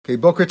Okay,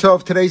 Boker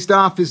Tov. Today's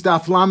daf is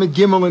daf Lamed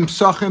Gimel in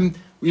Psachim.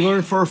 We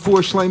learned for a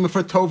four Shlema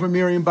for Tova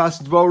Miriam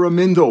Bas Dvora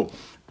Mindel.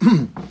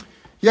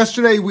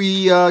 Yesterday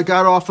we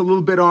got off a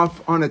little bit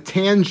on a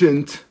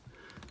tangent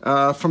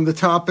from the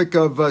topic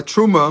of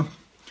Truma,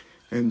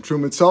 and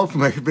Truma itself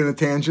might have been a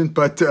tangent,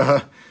 but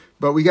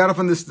we got off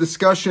on this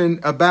discussion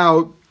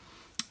about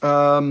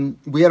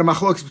we had a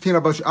machlokes between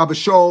Abba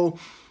Shaul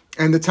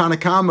and the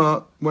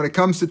Tanakama. When it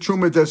comes to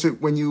Truma, does it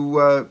when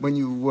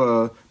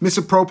you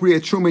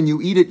misappropriate Truma and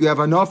you eat it, you have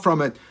enough from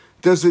it?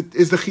 Is the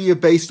chiyuv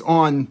based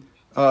on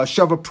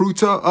Shava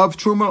Pruta of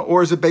Truma,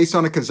 or is it based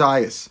on a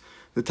Kazayas?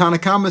 The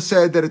Tanakama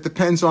said that it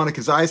depends on a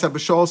Kazayas. Abba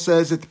Shaul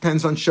says it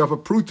depends on Shava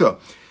Pruta.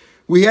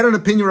 We had an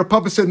opinion. Rav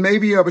Papa said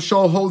maybe Abba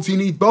Shaul holds you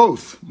need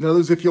both. In other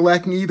words, if you're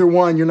lacking either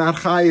one, you're not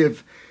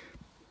chayiv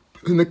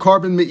in the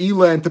carbon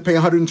me'ila and to pay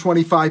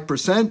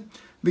 125%.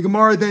 The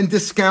Gemara then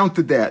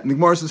discounted that. And the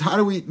Gemara says, how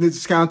do we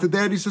discount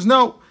that? He says,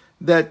 no,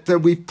 that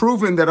we've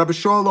proven that Abba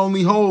Shaul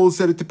only holds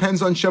that it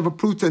depends on Sheva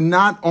Pruta,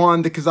 not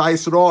on the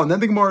Kazayas at all. And then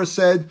the Gemara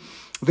said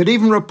that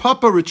even Rav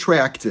Papa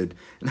retracted.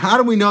 And how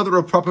do we know that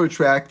Rav Papa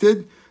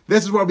retracted?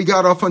 This is where we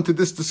got off onto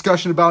this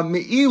discussion about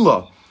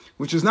Me'ila,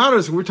 which is not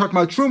as we're talking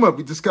about Truma.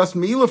 We discussed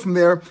Me'ila from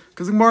there,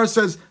 because the Gemara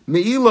says,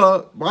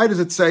 Me'ila, why does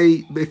it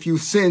say if you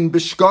sin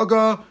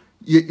Bishkaga,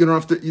 you don't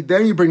have to.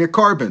 Then you bring a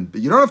carbon,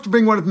 but you don't have to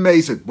bring one of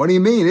Mazid. What do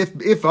you mean?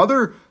 If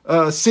other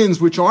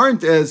sins which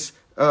aren't as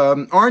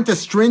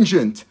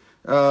stringent,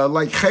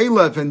 like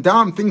Chaylev and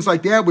Dam, things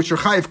like that, which are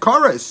Chayiv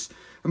Kares,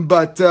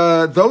 but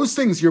those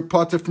things you're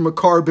potter from a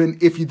carbon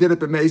if you did it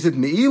b'Mazid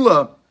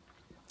Me'ila,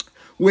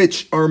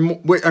 which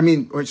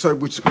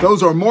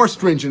those are more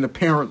stringent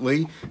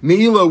apparently.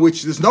 Me'ila,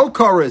 which there's no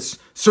kares,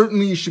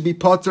 certainly you should be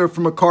potter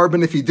from a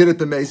carbon if you did it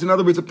b'mez. In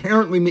other words,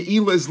 apparently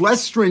Me'ila is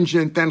less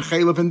stringent than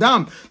chaylev and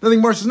dam.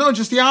 Nothing more says no,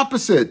 just the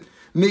opposite.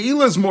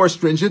 Me'ila is more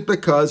stringent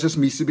because there's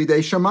misa b'dei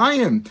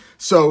shamayim.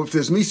 So if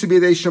there's misa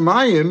b'dei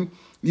shamayim,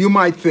 you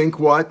might think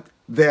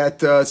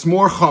that it's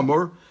more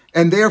chamor,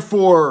 and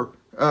therefore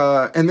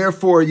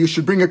you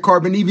should bring a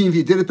carbon even if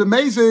you did it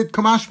b'mezid.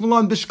 Kamash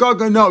Mulan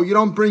b'shkaga. No, you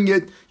don't bring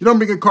it. You don't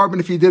bring a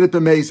carbon if you did it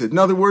b'mezid. In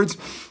other words,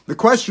 the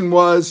question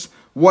was,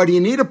 what do you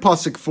need a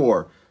pasuk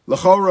for?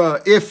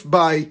 L'chora, if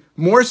by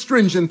more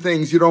stringent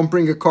things you don't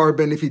bring a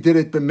carbon if you did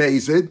it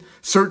b'mezid,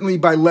 certainly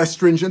by less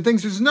stringent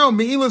things. He says, no,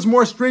 Me'ila is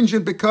more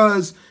stringent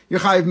because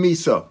you're chayiv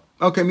misa.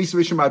 Okay, misa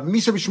v'shemayim.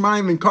 Misa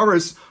v'shemayim and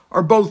kares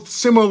are both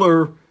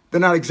similar. They're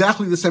not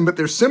exactly the same, but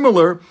they're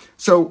similar.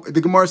 So the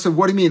Gemara said,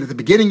 what do you mean? At the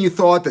beginning you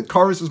thought that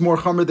Kares was more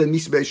Chomer than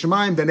Misa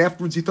B'Shemayim. Then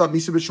afterwards you thought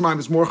Misa B'Shemayim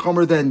was more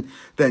Chomer than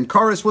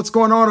Kares. What's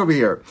going on over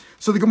here?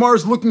 So the Gemara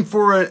is looking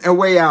for a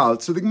way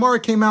out. So the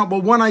Gemara came out,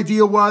 well, one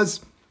idea was,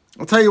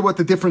 I'll tell you what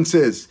the difference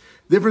is.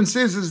 The difference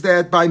is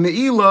that by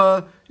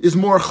Me'ila is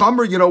more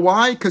Chomer. You know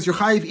why? Because you're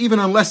Chayiv even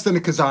on less than a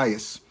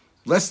Kazayas.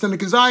 Less than a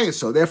Kazayas.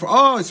 So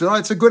therefore,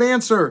 it's a good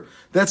answer.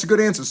 That's a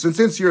good answer.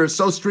 Since you're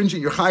so stringent,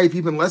 you're chayiv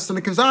even less than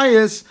a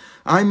Kazayas,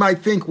 I might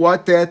think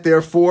that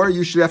therefore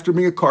you should have to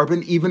bring a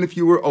carbon even if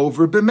you were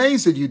over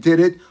b'mezid. You did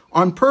it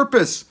on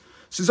purpose.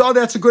 He says,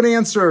 that's a good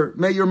answer.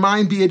 May your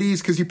mind be at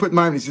ease because you put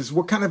mine. He says,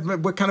 what kind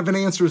of an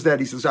answer is that?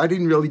 He says, I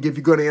didn't really give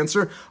you a good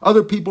answer.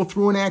 Other people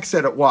threw an axe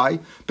at it. Why?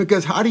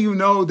 Because how do you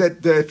know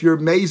that if you're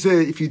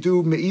mezid, if you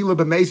do me'ila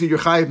b'mezid, you're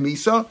chayiv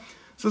misa?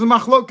 So the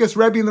machlokas,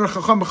 Rebbe and the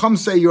Chacham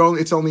say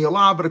it's only a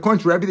law, but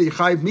according to Rebbe, the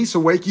Chayiv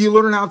Misa wake, you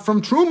learn out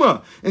from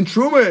Truma. And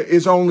Truma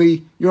is you're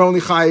only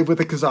Chayiv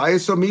with a Kazayas,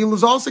 so Me'il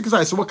is also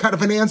Kazayas. So what kind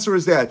of an answer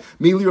is that?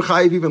 Me'il, you're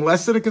Chayiv even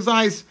less than a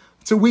Kazayas?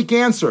 It's a weak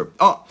answer.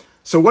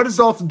 So what does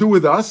it all have to do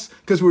with us?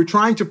 Because we were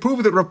trying to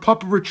prove that Rav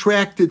Papa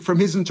retracted from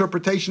his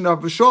interpretation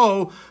of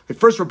Vashol. At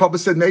first, Rav Papa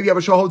said maybe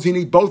Vashol holds you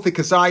need both the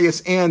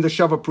Kazayas and the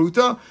Shava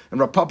Pruta. And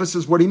Rav Papa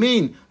says, what do you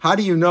mean? How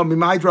do you know?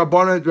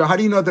 How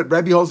do you know that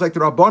Rebbe holds like the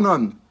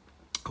Rabbanan,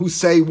 who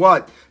say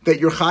that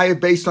you're chayiv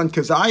based on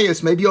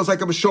Kazayas? Maybe it's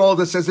like a Bashol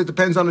that says it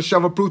depends on a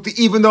Shava Pruta,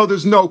 even though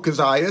there's no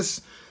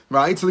Kazayas,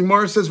 right? So the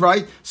Gemara says,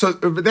 right? So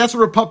that's what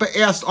Rav Papa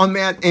asked on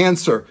that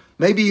answer.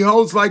 Maybe he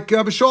holds like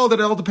Bashol that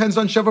it all depends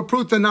on Sheva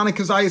Pruta, not on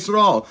Kazayas at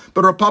all.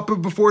 But Rav Papa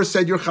before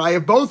said you're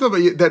chayiv both of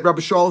it. That Rabbi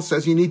Shaul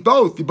says you need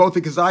both the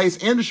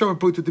Kazayas and the Sheva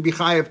Pruta to be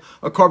chayiv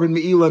a carbon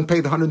me'ila and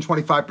pay the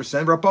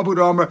 125%. Rav Papa would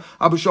Amar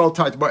Abba Shaul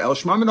tied by El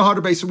Shmam in the harder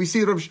base. So we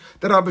see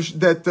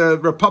that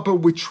Rav Papa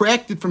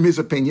retracted from his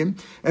opinion,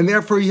 and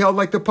therefore he held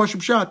like the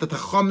Pashup Shat that the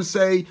Chacham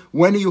say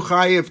when are you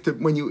chayiv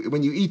when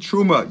you eat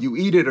truma, you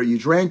eat it or you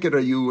drank it or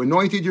you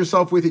anointed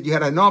yourself with it, you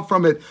had enough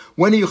from it.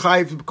 When are you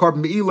chayiv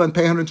carbon me'ila and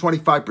pay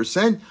 125%?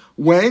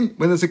 When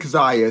there's a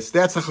Kazayas,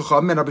 that's a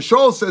Chacham. And Abba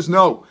Shaul says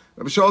no.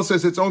 Abba Shaul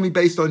says it's only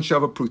based on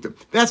Shava Pruta.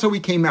 That's how we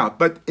came out.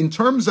 But in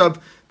terms of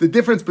the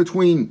difference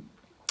between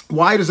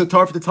why does a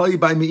Tarf to tell you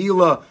by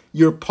Me'ila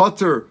you're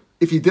potter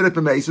if you did it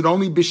b'mezid,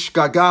 only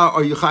b'shkaga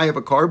are you chayav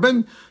a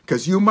carbon?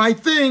 Because you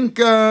might think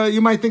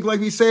like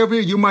we say over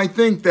here, you might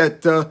think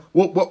that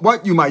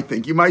what you might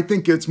think? You might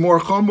think it's more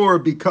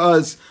chamor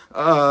because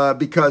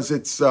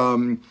it's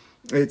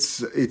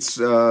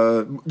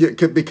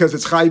because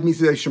it's chayiv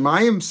mitzvah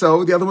shemayim,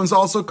 so the other one's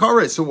also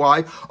kares. So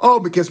why? Oh,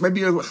 because maybe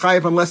you're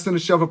chayiv on less than a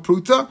shava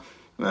pruta.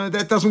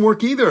 that doesn't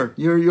work either.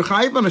 You're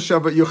chayiv on a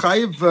shava. You're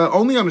chayiv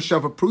only on a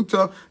shava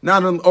pruta,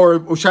 not on, or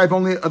chayiv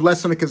only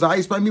less than a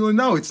kazayis by mila.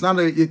 No, it's not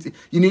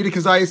you need a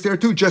kazayis there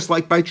too, just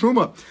like by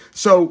truma.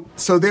 So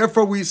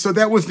therefore so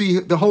that was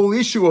the whole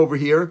issue over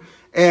here.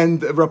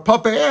 And Rav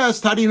Papa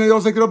asked, how do you know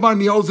Yosek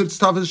Rabban? He holds it's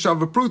tough as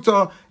Shava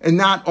Pruta and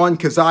not on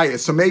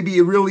Kazayas. So maybe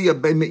you really, a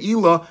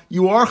Me'ila,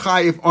 you are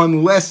chayiv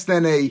on less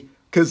than a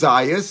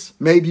Kazayas.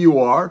 Maybe you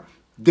are.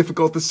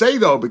 Difficult to say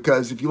though,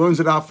 because if you learns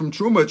it out from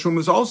Truma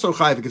is also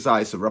chayiv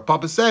Kazayas. So Rav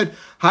Papa said,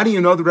 how do you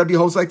know the Rebbe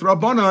holds like the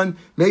Rabbanan?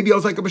 Maybe he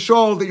holds like a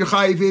Bashol that you're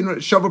chayiv in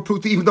Shava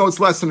Pruta, even though it's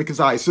less than a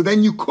Kazayas. So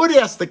then you could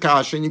ask the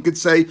Kasha and you could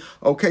say,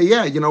 okay,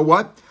 yeah, you know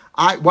what?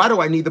 Why do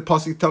I need the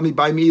pasuk to tell me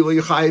by me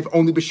chayiv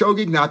only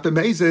b'shogeg, not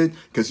b'mezid?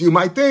 Because you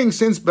might think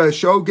if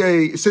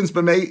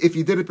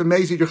you did it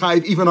b'mezid, you're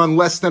chayiv even on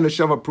less than a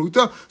shava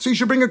pruta, so you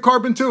should bring a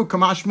carbon too.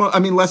 Less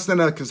than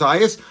a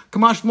kazayas.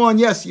 Kamashmon,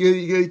 yes,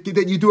 you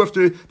do have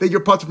to that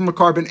you're put from a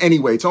carbon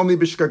anyway. It's only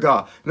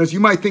b'shkaga. And as you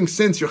might think,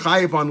 since you're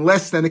chayiv on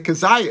less than a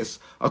kazayas,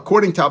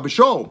 according to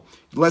Abishol,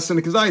 less than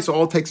a kazayis, so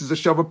all it takes is a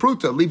shava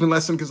pruta. Leaving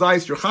less than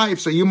kazayis, you're chayiv.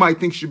 So you might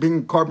think you should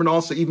bring carbon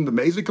also, even the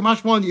mezid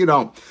kamashmon. You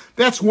don't.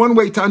 That's one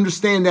way to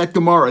understand that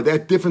Gemara,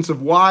 that difference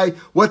of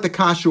what the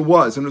kasha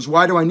was, and it was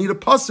why do I need a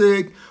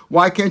pasuk?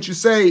 Why can't you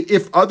say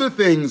if other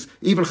things,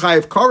 even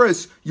chayiv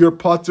kares, you're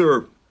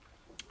potter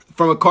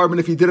from a carbon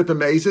if you did it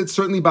b'mezid,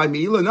 certainly by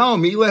Mila. No,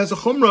 Mila has a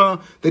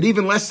chumrah that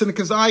even less than a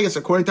kazayas,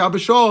 according to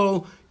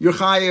Abishol, you're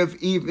chayiv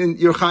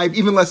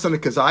even less than a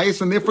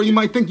kazayas, and therefore you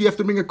might think you have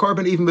to bring a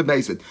carbon even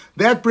b'mezid.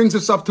 That brings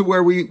us up to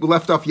where we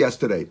left off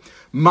yesterday.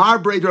 Mar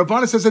Breder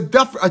Ravana says a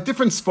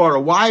different svara.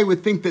 Why I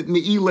would think that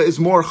Me'ila is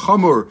more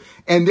chamur,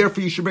 and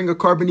therefore you should bring a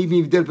carbon even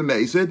if you did it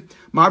b'mezid.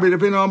 Mar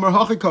Breder Ravana Amar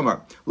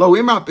Hachikamar. Lo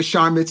imat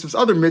b'shar mitzvahs,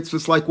 other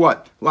mitzvahs like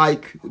what?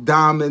 Like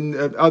dam and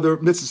other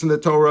mitzvahs in the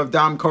Torah of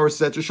dam,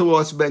 koros, etc.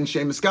 Shalos ben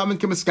shem miskaven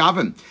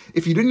kemiskaven.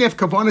 If you didn't have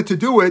kavanah to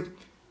do it,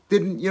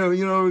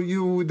 you're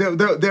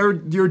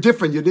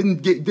different. You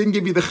didn't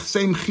give you the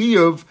same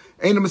chiyuv.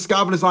 Ain't a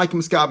miskaven is like a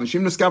miskaven.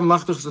 Shem miskaven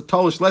lachtach is a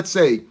tolish. Let's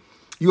say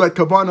you had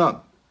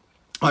kavanah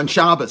on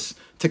Shabbos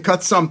to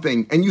cut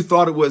something, and you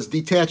thought it was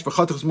detached for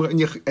chatach,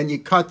 and you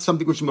cut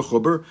something which is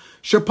mechuber.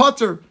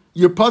 Shepater.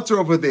 You're putter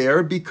over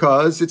there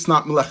because it's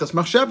not meleches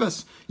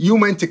machshavas. You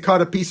went to cut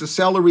a piece of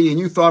celery and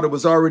you thought it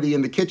was already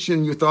in the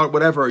kitchen. You thought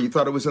whatever. You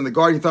thought it was in the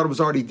garden. You thought it was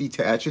already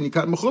detached, and you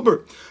cut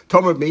mechuber.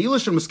 Tomer meila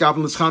shem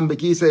miskaven l'scham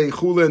begize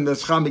chula and the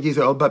scham begize.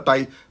 But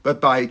by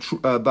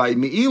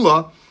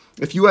meila,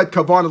 if you had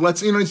kavanah, let's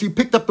so you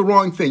picked up the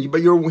wrong thing,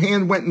 but your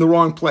hand went in the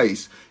wrong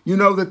place. You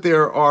know that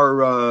there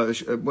are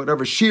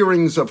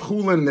shearings of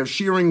chulin and there's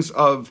shearings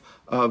of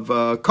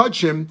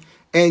kudshim.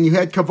 And you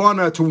had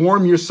kavana to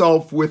warm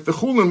yourself with the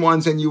chulin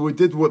ones, and you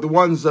did the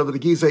ones of the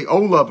gizei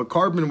olav, a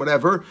carbon,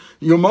 whatever.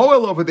 You're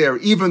moel over there,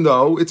 even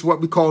though it's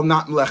what we call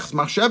not meleches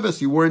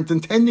machshavas. You weren't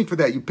intending for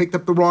that. You picked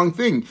up the wrong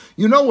thing.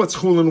 You know what's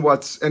chulin,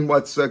 what's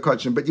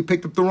kachim, but you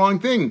picked up the wrong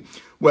thing.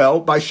 Well,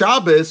 by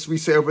Shabbos, we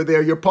say over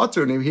there, you're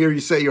potter, and here you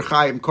say you're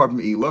chayiv carbon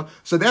meila.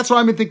 So that's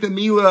why I think that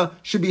meila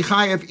should be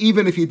chayiv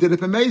even if you did it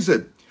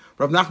b'mezid.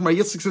 Rav Nachman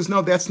Yitzchak says,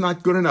 no, that's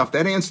not good enough.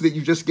 That answer that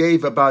you just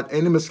gave about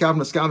Enim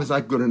Maskav is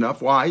not good enough.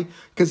 Why?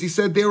 Because he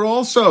said they're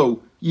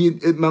also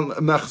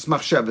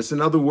machshavas. In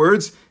other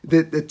words,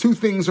 the two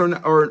things are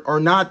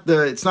not,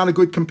 it's not a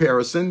good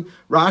comparison.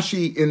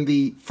 Rashi in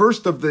the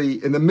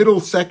middle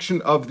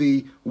section of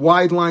the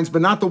wide lines,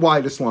 but not the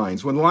widest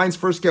lines. When the lines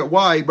first get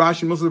wide,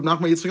 Rashi Muslim Rav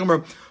Nachman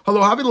Yitzchak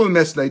Hello, Havilu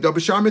Mesnei,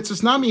 Dobashar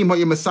Mitzvahs Nami,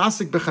 Moya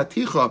Masasik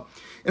Bechaticha.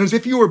 And as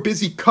if you were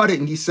busy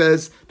cutting, he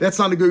says, that's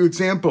not a good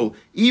example.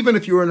 Even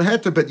if you were in a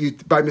heta, but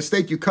by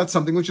mistake you cut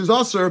something which is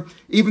usher,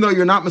 even though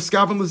you're not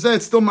miskaven lezeh,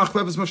 it's still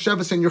machlevas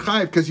mashevas and you're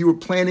chayiv because you were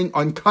planning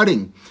on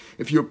cutting.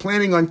 If you're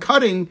planning on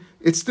cutting,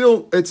 it's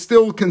still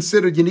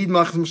considered you need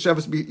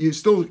machlevas mashevas. You're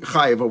still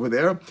chayiv over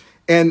there.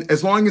 And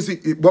as long as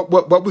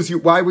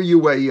why were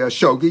you a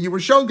shogeg? You were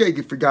shogeg.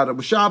 You forgot it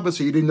was Shabbos,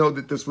 so you didn't know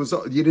that this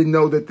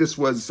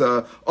was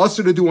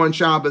usher to do on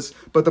Shabbos.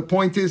 But the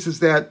point is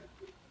that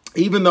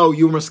even though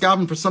you were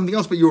miskaven for something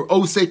else, but you were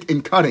osik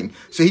in cutting.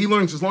 So he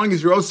learns as long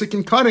as you're osik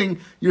in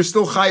cutting, you're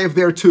still chayiv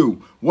there too.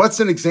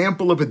 What's an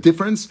example of a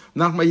difference?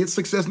 Nachman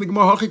Yitzchak says in the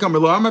Gemara,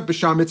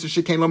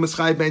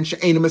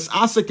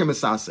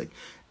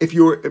 if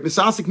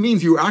misasik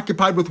means you were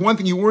occupied with one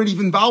thing, you weren't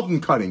even involved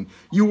in cutting.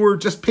 You were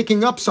just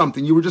picking up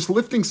something. You were just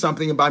lifting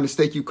something, and by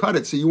mistake you cut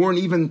it. So you weren't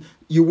even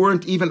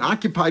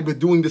occupied with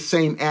doing the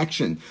same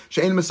action.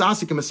 She'ein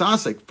misasik and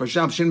misasik. For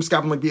Shabbos,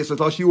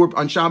 you were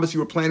on Shabbos.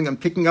 You were planning on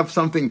picking up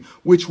something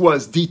which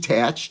was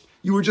detached.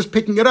 You were just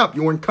picking it up.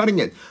 You weren't cutting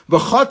it.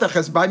 V'chatach,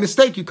 as by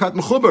mistake, you cut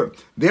mechuber.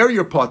 There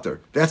you're potter.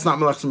 That's not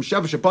melech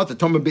shemshev shepotter.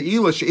 Toma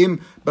be'ila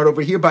she'im. But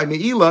over here by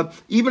me'ila,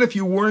 even if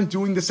you weren't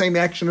doing the same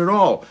action at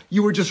all,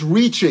 you were just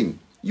reaching.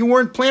 You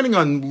weren't planning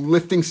on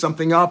lifting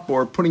something up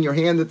or putting your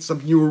hand at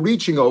something. You were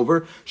reaching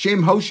over.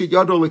 Shem hoshit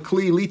yado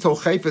lekli litol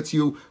chayfetz.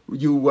 You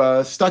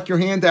stuck your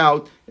hand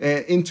out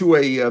into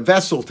a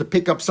vessel to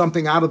pick up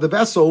something out of the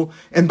vessel,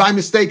 and by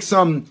mistake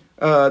some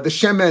the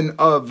shemen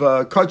of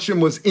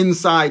kachim was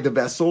inside the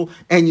vessel,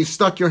 and you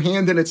stuck your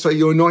hand in it, so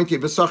you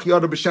anointed. So you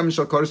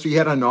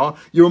had hana.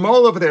 You were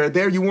mole over there.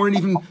 There, you weren't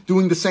even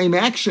doing the same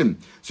action.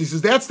 So he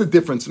says that's the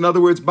difference. In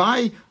other words,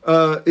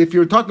 if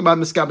you're talking about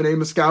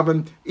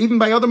miskaven, even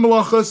by other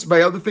malachas,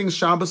 by other things,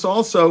 Shabbos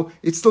also,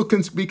 it still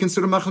can be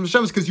considered malachas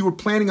Shabbos because you were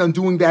planning on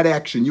doing that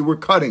action. You were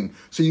cutting,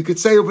 so you could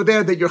say over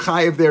there that you're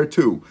chayiv there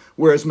too.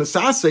 Whereas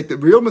masasik, the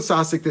real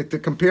masasik, to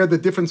compare the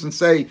difference and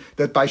say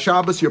that by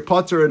Shabbos you're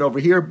potter and over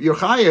here you're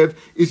chayiv,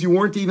 is you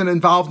weren't even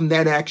involved in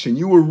that action.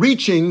 You were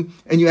reaching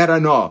and you had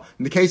anah.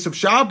 In the case of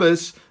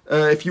Shabbos,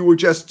 if you were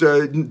just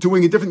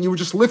doing a different, you were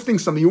just lifting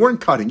something. You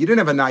weren't cutting. You didn't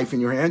have a knife in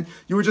your hand.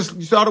 You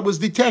thought it was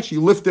detached. You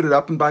lifted it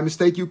up, and by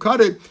mistake you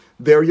cut it.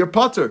 There you're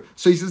potter.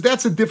 So he says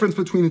that's the difference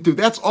between the two.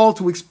 That's all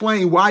to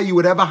explain why you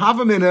would have a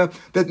havamina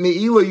that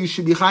me'ilah you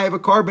should be chayav a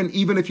carbon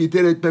even if you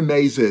did it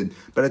b'mezid.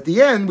 But at the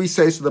end we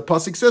say, so the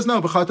pasuk says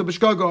no, b'chata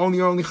b'shgaga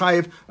only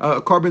chayav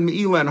a carbon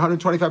me'ilah and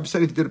 125%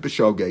 if you did it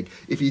b'shogeg.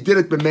 If you did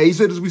it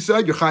b'mezid, as we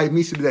said, you're chayav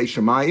misa b'dei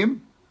shemayim.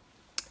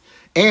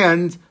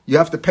 And you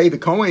have to pay the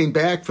Kohen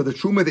back for the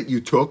truma that you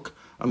took,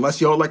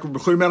 unless you're like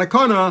B'chur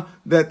Menakana,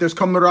 that there's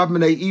Kam Rab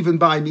Menei even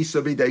by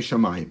Misa V'dei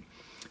Shamayim.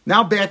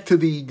 Now back to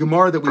the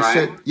Gemara that we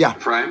said. Yeah.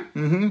 Ephraim?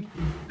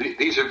 Mm-hmm.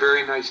 These are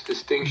very nice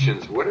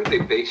distinctions. What are they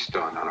based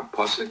on a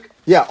pasuk?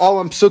 Yeah, all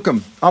on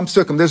psukim.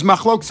 There's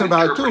machloks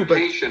about it too, but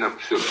interpretation of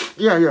psukim.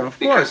 Yeah, of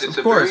because course, it's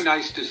a very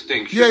nice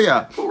distinction.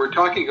 Yeah. But we're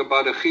talking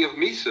about a chi of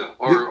misa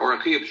or a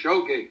chi of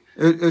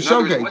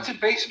shogeg. What's it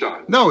based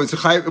on? No, it's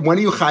when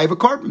are you chayiv a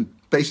carbon?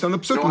 Based on the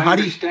psukim.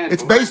 No,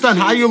 it's based on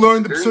how you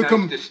learn the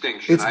psukim.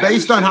 Nice it's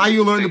based on how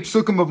you learn the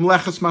psukim of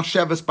Meleches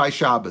Machshavas by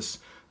Shabbos.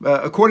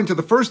 According to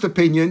the first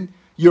opinion,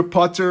 you're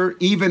potter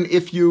even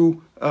if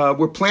you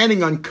were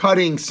planning on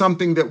cutting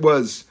something that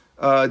was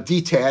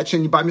detached,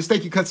 and by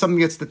mistake you cut something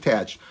that's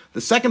detached. The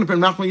second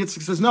opinion, Nachman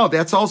Yitzchak says, no,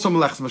 that's also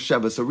Meleches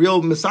Machshavas. A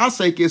real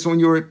misasek is when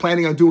you're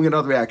planning on doing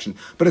another action.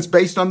 But it's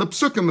based on the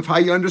psukim of how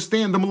you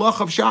understand the malach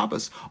of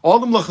Shabbos. All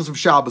the malachas of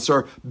Shabbos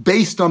are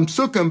based on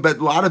psukim, but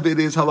a lot of it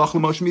is halach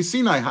l'moshe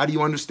misinai. How do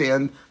you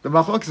understand the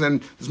machlokas?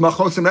 And there's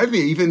machlokas and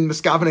everything. Even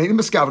miskaven ain't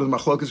miskaven. The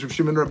machlokas of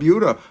Shimon Rabbi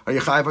Yehuda. Are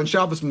you chayiv on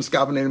Shabbos?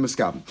 Miskaven ain't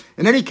miskaven.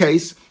 In any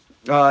case,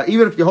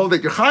 even if you hold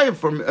that you're chayiv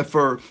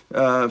for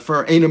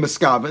Eina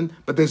Miskaven,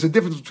 but there's a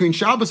difference between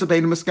Shabbos of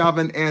Eina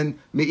Miskaven and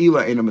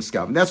Me'ilah Eina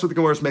Miskaven. That's what the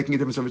Gemara is making a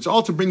difference of. It's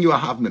all to bring you a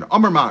havmina.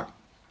 Amar Mar.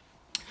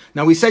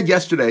 Now we said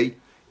yesterday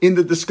in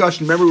the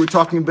discussion, remember we were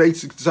talking,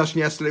 basic discussion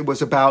yesterday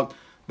was about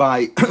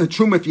by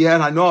Truma, if you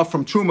had Hanoah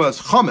from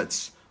Truma's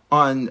chametz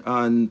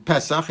on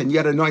Pesach, and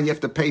yet annoying you have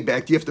to pay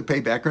back. Do you have to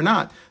pay back or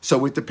not?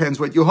 So it depends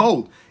what you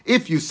hold.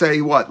 If you say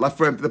what, like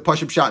for the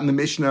Pashup shot in the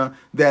Mishnah,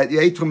 that you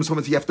ate from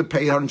someone, you have to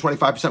pay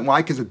 125%.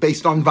 Why? Because it's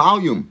based on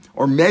volume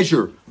or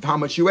measure of how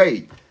much you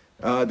ate.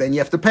 Then you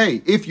have to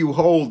pay. If you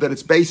hold that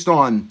it's based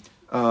on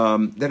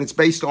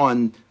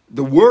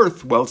the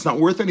worth, well, it's not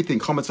worth anything.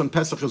 Chametz on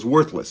Pesach is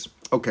worthless.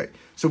 Okay,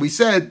 so we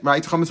said,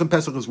 right, Chametz on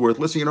Pesach is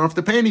worthless, so you don't have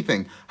to pay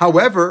anything.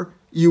 However,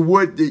 you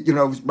would,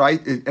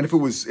 right, and if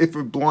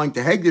it belonged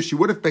to Hegdish, you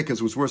would have paid because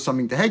it was worth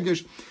something to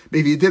Hegdish.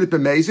 Maybe you did it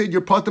b'mezid, you're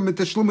potter mit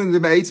teshlumin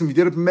b'meitz, and if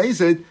you did it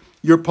b'mezid,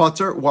 you're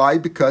potter. Why?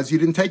 Because you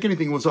didn't take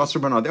anything. It was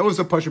asur b'nah. That was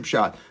a pashup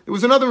shot. There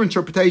was another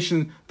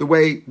interpretation, the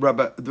way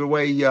Rabbi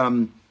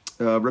Yosef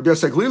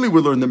Glili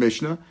would learn the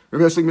Mishnah.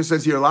 Rabbi Yosef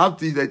says you're allowed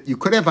to, that you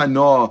could have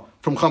anah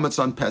from Chametz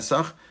on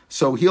Pesach.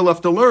 So he'll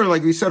have to learn,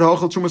 like we said,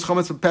 Hochel Trumas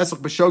Chametz of Pesach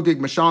b'Shogeg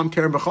Mashalim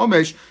Keren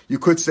b'Chomesh. You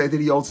could say that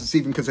he holds it's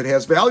even because it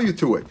has value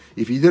to it.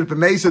 If you did it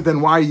b'Mesa, then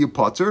why are you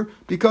potter?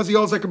 Because he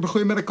holds like a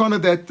b'Chuy Medakona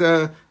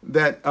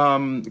that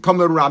come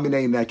to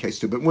Rabinei in that case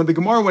too. But when the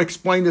Gemara would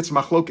explain it's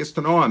Machlokes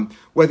Tanoam,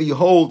 whether you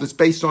hold it's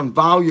based on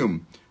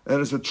volume. And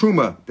there's a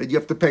truma that you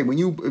have to pay. When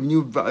you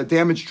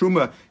damage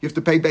truma, you have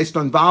to pay based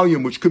on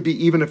volume, which could be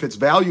even if it's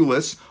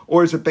valueless,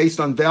 or is it based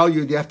on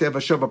value? You have to have a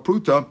shava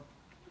pruta.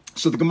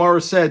 So the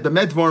Gemara said, the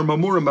Medvar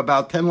Mamurim,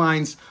 about 10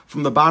 lines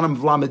from the bottom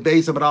of Lamed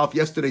Beis of Alf,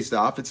 yesterday's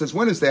stuff. It says,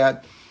 when is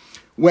that?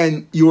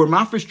 When you were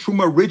mafresh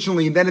truma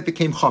originally, and then it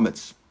became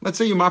chametz. Let's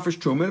say you mafresh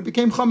truma, and it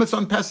became chametz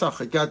on Pesach.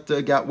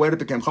 It got wet, it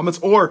became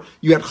chametz. Or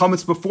you had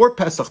chametz before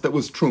Pesach that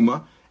was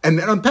truma, and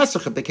then on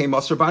Pesach it became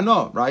asur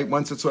b'ano, right?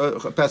 Once it's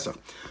Pesach.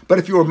 But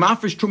if you were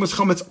mafresh truma's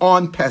chametz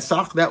on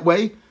Pesach that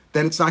way,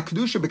 then it's not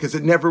kedusha because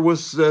it never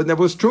was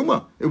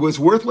truma. It was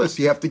worthless.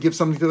 You have to give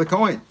something to the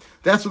Kohen.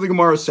 That's what the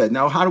Gemara said.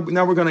 Now,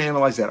 now we're going to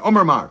analyze that.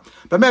 Omer Mar,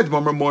 Bamed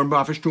Omer more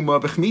mafresh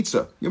truma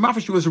v'chmitza. Your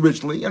mafresh was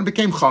originally and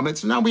became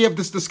chametz. And now we have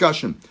this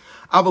discussion.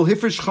 Aval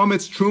hifresh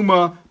chametz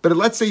truma. But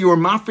let's say you were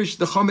mafresh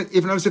the chametz,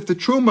 even as if the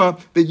truma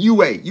that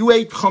you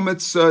ate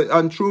chametz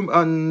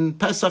on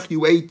Pesach.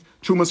 You ate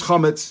truma's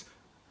chametz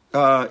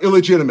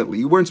illegitimately.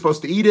 You weren't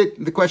supposed to eat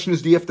it. The question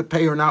is, do you have to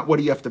pay or not? What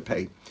do you have to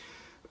pay?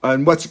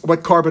 And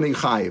what carbon in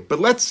chayiv. But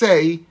let's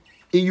say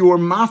you were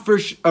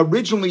mafresh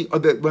originally,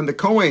 when the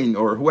Kohen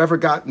or whoever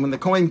when the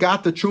Kohen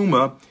got the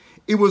truma,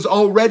 it was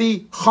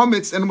already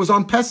chametz and it was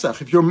on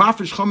Pesach. If you're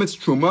mafresh chametz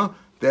truma,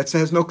 that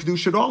has no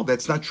kedusha at all.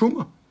 That's not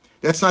truma.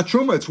 That's not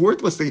truma. It's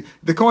worthless.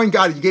 The Kohen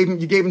got it. You gave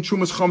him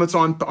trumas chametz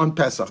on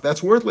Pesach.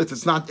 That's worthless.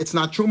 It's not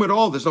truma at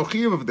all. There's no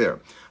chiyuv there.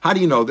 How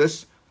do you know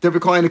this? The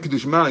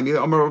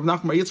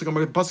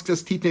pasuk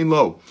says titein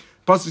lo.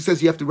 Pasuk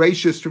says you have to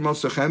reishis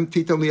trumos sechem.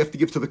 Titein you have to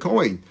give to the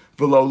Kohen.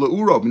 V'lo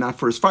le'uro, not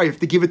for his fire. You have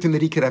to give it to him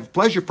that he could have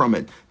pleasure from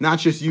it, not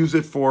just use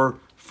it for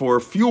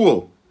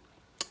fuel.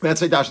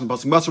 That's a dash in the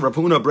pasuk. Masa Rav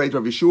Huna braid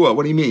Rav Yeshua.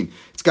 What do you mean?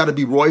 It's got to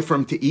be roy for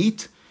him to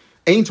eat.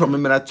 Let's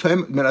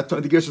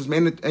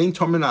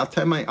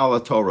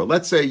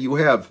say you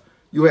have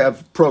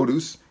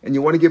produce and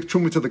you want to give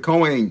truma to the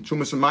Kohen,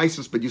 trumas and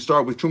maisus, but you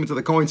start with truma to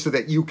the Kohen so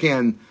that you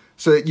can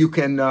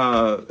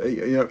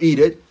eat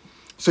it.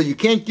 So you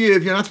can't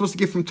give. You're not supposed to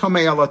give from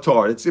tamei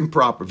alatar. It's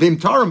improper. Vim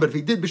tarim. But if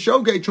he did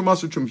b'shogeg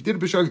trumas or trum, if you did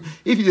it b'shogeg,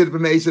 if you did it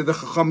b'meisa, the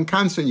chacham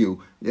cancel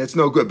you. It's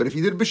no good. But if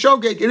you did it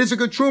b'shogeg, it is a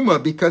good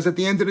truma because at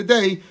the end of the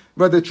day,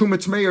 whether truma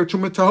tmei or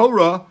truma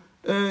tahora,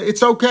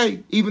 it's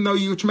okay, even though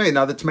you tmei.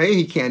 Now the tmei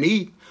he can't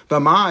eat.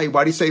 Why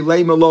do you say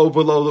lei malo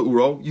v'lo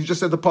le'uro? You just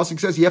said the pasuk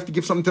says you have to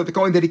give something to the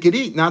Kohen that he could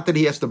eat, not that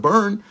he has to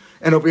burn.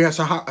 And over here,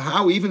 so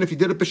how even if you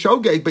did it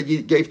b'shogeg, but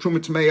you gave truma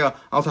tmei,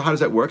 how does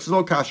that work? It's a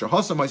little kasha.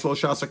 Hasam ma'isol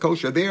shasa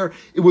kosher. There,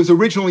 it was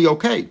originally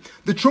okay.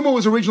 The truma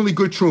was originally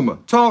good truma,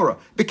 Torah.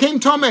 Became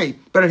tamei,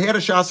 but it had a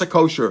shasa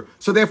kosher,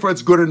 so therefore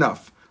it's good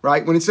enough.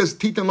 Right? When it says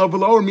titan lo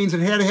v'lo, it means it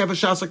had to have a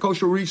shasa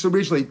kosher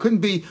originally. It couldn't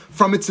be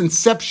from its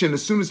inception.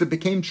 As soon as it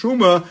became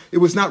truma, it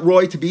was not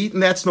roy to be eaten.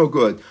 That's no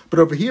good. But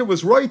over here it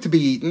was roy to be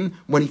eaten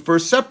when he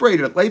first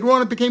separated it. Later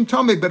on it became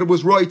tamei, but it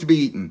was roy to be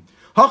eaten.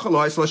 But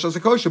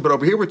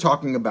over here we're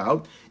talking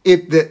about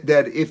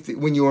if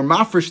when you were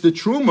mafresh the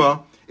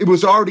truma, it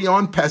was already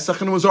on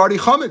Pesach and it was already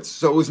chametz,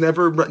 so it was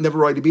never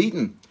roy to be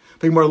eaten.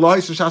 So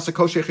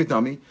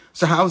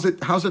how's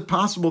it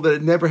possible that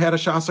it never had a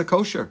shasa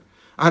kosher?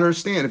 I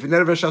understand. If it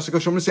never had shasa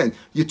kosher, I understand.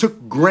 You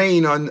took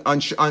grain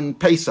on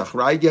Pesach,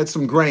 right? You had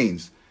some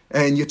grains,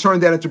 and you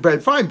turned that into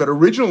bread. Fine, but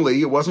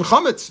originally it wasn't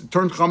chametz. It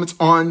turned chametz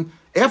on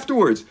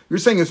afterwards. You're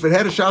saying if it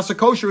had a shasa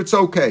kosher, it's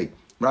okay,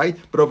 right?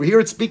 But over here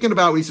it's speaking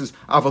about, he says,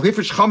 aval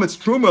hifish chametz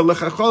truma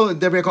lechachol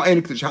devrei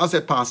enik. How's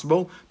that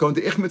possible? Going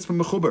to ichmetz from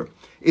mechuber.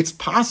 It's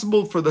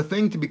possible for the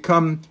thing to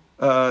become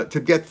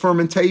to get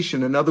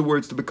fermentation. In other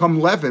words, to become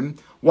leaven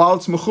while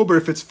it's mechuber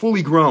if it's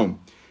fully grown.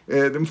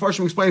 The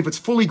Mepharshim explain if it's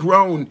fully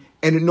grown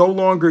and it no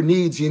longer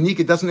needs unique,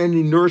 it doesn't need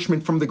any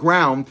nourishment from the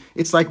ground,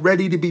 it's like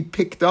ready to be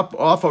picked up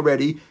off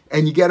already,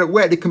 and you get it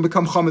wet, it can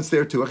become chametz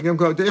there too.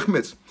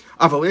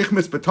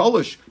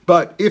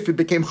 But if it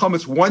became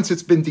chametz once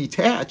it's been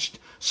detached,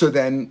 so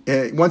then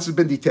once it's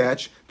been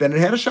detached, then it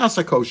had a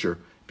shasa kosher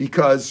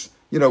because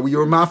you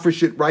were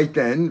mafresh it right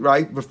then,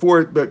 right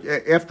before, but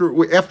after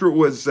it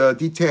was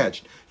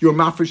detached, you were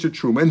mafresh it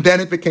truma, and then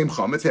it became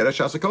chametz, had a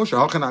shasa kosher.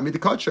 Hachanami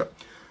dekatcha.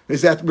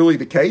 Is that really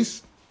the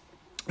case?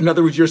 In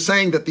other words, you're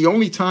saying that the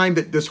only time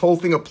that this whole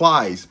thing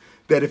applies,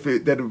 that if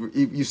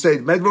you say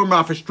medvar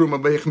mafresh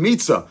truma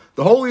beichmitza,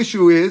 the whole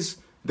issue is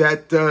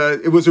that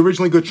it was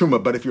originally good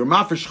truma. But if you're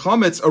mafresh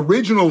chametz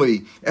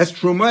originally as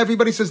truma,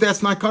 everybody says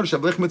that's not kaddish.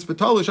 Is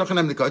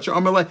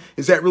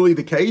that really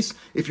the case?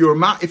 If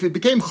it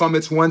became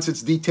chametz once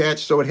it's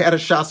detached, so it had a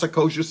shasa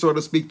kosher, so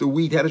to speak, the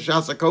wheat had a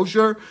shasa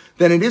kosher,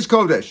 then it is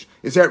kodesh.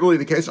 Is that really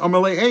the case?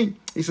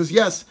 He says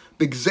yes.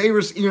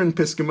 B'gzeiros irin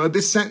piskema.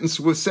 This sentence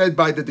was said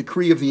by the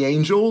decree of the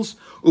angels.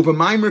 Uva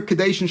maimer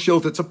kadeshin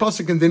shilt. It's a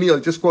pasuk in Daniel.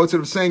 It just quotes it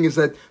of saying is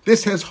that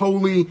this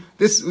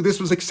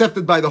was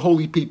accepted by the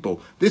holy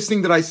people. This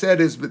thing that I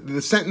said is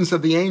the sentence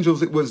of the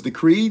angels. It was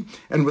decreed,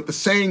 and with the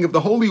saying of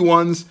the holy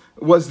ones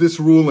was this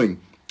ruling.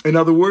 In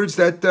other words,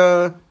 that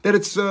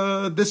it's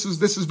this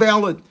is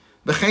valid.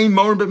 The chaim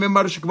morin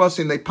b'memarish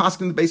kvasim. They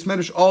paskin the base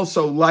medrash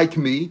also like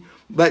me.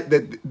 That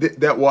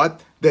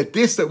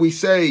this that we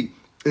say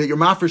that your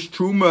mafresh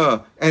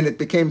truma and it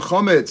became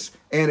chametz,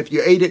 and if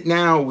you ate it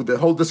now, with the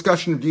whole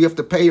discussion of do you have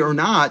to pay or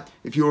not,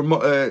 if you were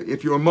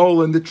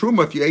mole in the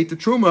truma, if you ate the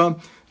truma,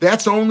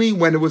 that's only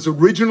when it was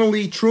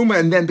originally truma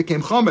and then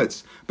became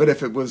chametz. But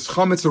if it was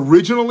chametz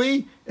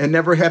originally and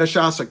never had a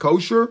shasa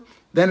kosher,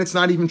 then it's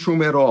not even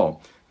truma at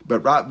all.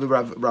 But Rav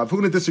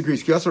Huna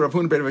disagrees. Rav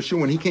Huna ben Rashu,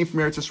 when he came from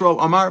Eretz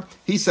Yisrael, Amar,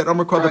 he said,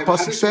 Amar Kra, the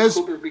pasuk says,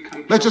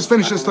 let's just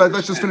finish this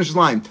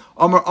line.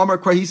 Amar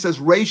Kra, he says,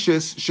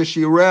 Reishis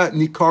sheshira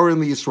nikarin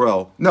li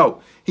Yisrael. No,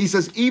 he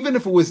says, even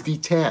if it was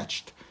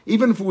detached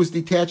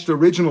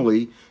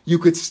originally, you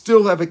could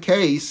still have a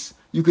case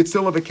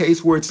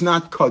where it's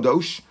not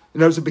kadosh.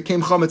 In other words, it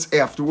became chametz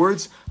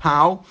afterwards.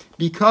 How?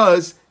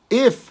 Because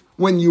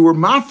when you were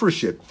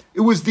mafresh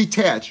it was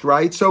detached,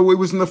 right? So it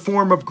was in the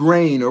form of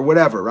grain or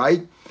whatever,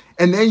 right?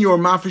 And then you were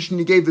mafresh and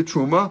you gave the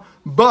truma.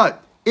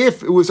 But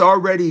if it was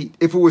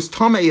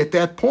tamei at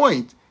that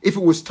point,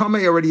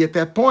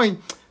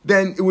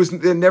 then it was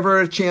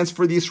never a chance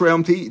for the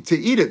Israel to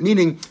eat it.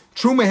 Meaning,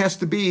 Truma has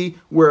to be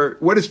where,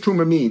 what does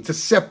truma mean? To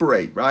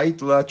separate, right?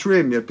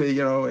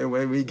 Latrim,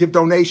 when we give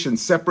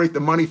donations, separate the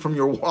money from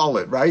your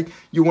wallet, right?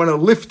 You want to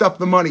lift up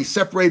the money,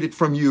 separate it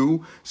from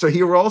you. So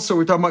here also,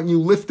 we're talking about you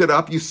lift it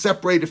up, you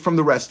separate it from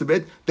the rest of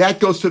it. That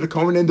goes to the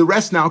Kohen, and the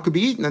rest now could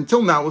be eaten.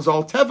 Until now, it was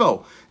all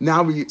tevel.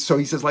 So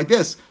he says like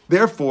this.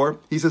 Therefore,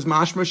 he says,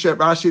 Mashma Shet,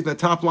 Rashi in the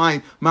top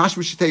line,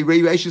 Mashma Shetei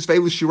Reishis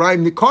Ve'elus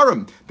Shiraim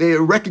Nikarim. They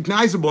are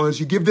recognizable as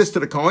you give this to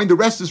the Kohen. The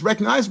rest is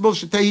recognizable.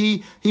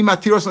 Shetei he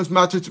matiros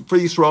for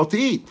Yisrael to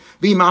eat.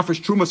 The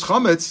mafresh trumas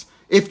chametz.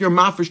 If you're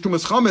mafresh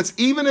trumas chametz,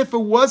 even if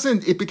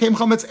it became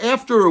chametz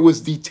after it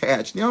was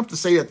detached. You don't have to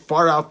say that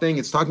far out thing.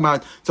 It's talking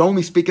about. It's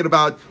only speaking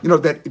about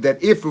that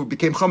if it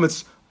became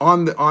chametz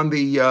on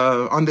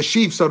the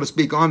sheaf, so to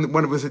speak,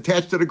 when it was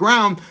attached to the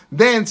ground,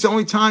 then it's the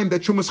only time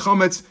that trumas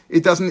chametz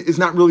is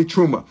not really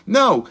truma.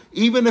 No,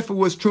 even if it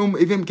was truma,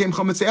 even if it became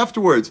chametz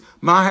afterwards.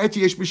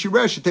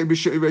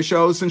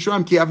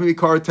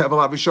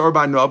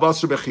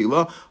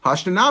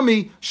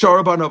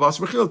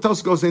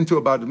 Tos goes into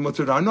about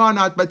mutzah no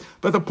not, but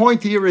the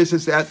point here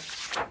is that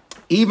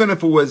even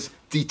if it was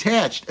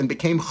detached and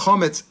became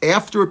chametz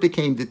after it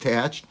became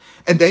detached,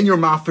 and then you're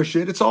mafresh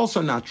it, it's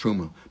also not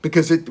truma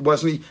because it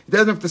wasn't. It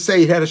doesn't have to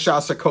say it had a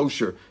shasa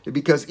kosher,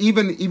 because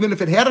even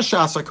if it had a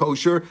shasa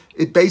kosher,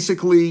 it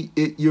basically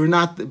you're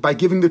not, by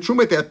giving the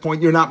truma at that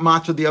point, you're not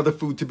matcha the other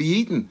food to be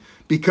eaten,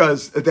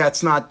 because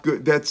that's not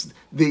good. That's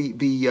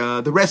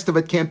the rest of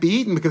it can't be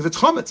eaten because it's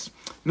chametz.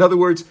 In other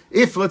words,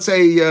 if let's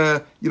say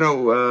on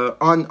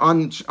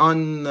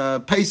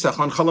Pesach,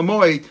 on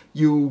Chalamoid,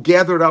 you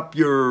gathered up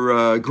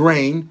your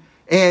grain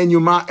and it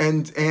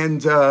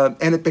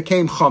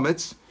became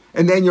chametz,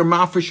 and then you're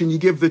mafresh and you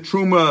give the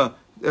truma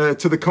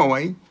to the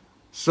Kohen.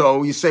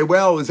 So you say,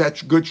 well, is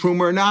that good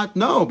truma or not?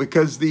 No,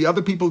 because the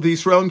other people of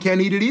Israel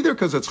can't eat it either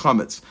because it's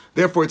chametz.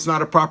 Therefore, it's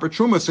not a proper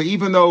truma. So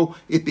even though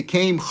it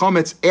became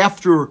chametz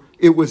after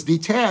it was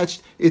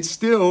detached, it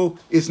still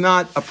is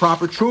not a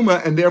proper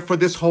truma, and therefore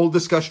this whole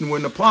discussion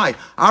wouldn't apply.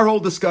 Our whole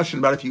discussion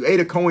about if you ate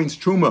a Kohen's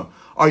truma,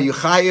 are you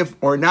chayiv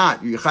or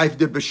not? You chayiv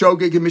did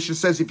b'shogeg, and Mishnah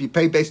says if you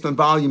pay based on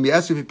volume,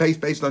 yes. If you pay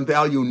based on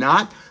value,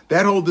 not.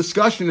 That whole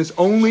discussion is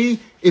only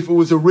if it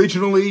was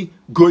originally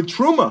good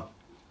truma.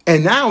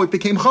 And now it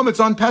became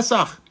chametz on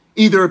Pesach.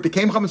 Either it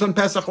became chametz on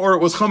Pesach or it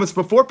was chametz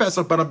before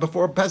Pesach, but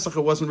before Pesach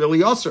it wasn't really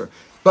osir.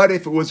 But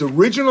if it was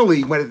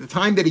originally, when at the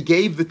time that he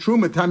gave the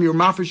truma, the time your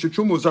mafresh your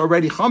truma was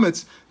already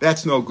chametz,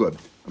 that's no good.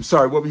 I'm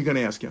sorry, what were you going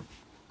to ask him?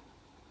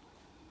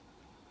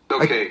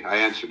 Okay, I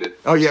answered it.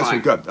 Oh, yes,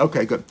 good.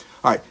 Okay, good.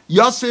 All right.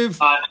 Yosef.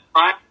 Brian,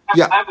 I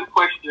have a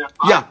question.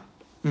 Yeah.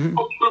 Mm-hmm.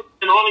 Truma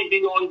can only be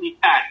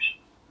detached.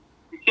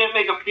 You can't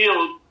make a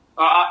field,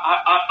 a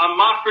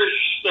mafresh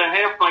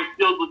half my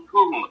field with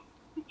truma.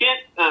 You can't,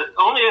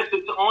 only if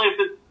it's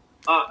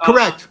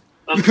correct.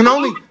 You can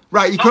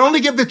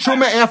only give the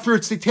truma after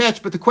it's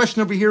detached, but the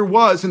question over here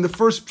was, in the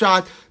first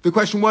shot, the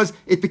question was,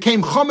 it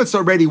became chametz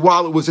already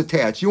while it was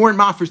attached. You weren't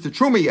mafresh the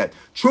truma yet.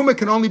 Truma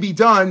can only be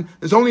done,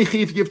 there's only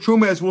chiyuv to give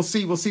truma, as we'll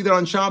see that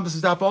on Shabbos and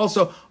stuff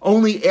also,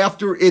 only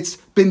after it's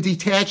been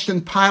detached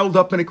and piled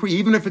up in a kriya.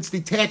 Even if it's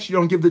detached, you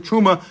don't give the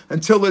truma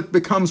until it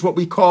becomes what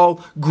we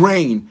call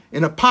grain.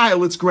 In a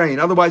pile, it's grain.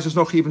 Otherwise, there's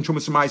no chiyuv in truma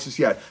semaisis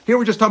yet. Here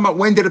we're just talking about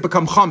when did it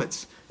become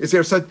chametz.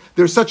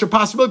 There's such a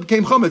possibility it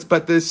became chametz,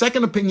 but the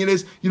second opinion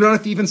is you don't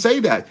have to even say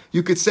that.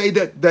 You could say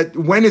that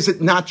when is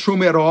it not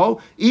truma at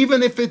all,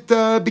 even if it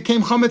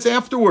became chametz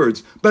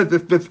afterwards. But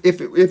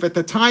if at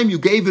the time you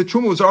gave the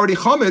truma was already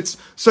chametz,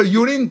 so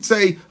you didn't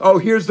say, oh,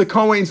 here's the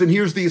Kohanes and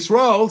here's the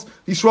Yisraels.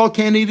 The Yisrael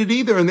can't eat it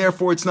either, and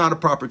therefore it's not a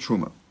proper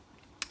truma.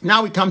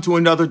 Now we come to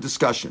another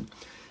discussion.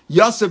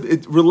 Yosef,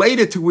 it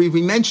related to, we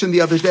mentioned the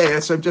other day,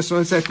 so just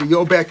one second, we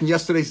go back in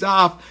yesterday's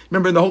daf,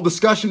 remember in the whole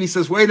discussion, he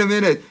says, wait a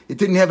minute, it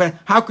didn't have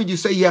how could you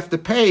say you have to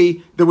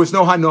pay? There was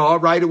no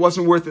hanoah, right? It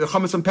wasn't worth, the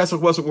chametz and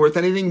Pesach wasn't worth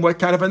anything. What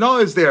kind of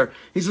hanoah is there?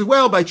 He says,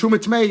 well, by truma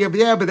tmei,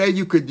 yeah, but there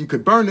you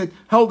could burn it.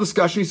 Whole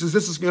discussion, he says,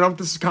 this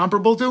is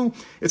comparable to?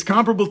 It's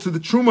comparable to the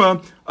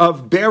truma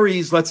of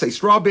berries, let's say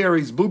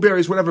strawberries,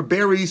 blueberries, whatever,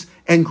 berries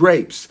and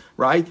grapes,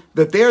 right?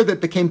 That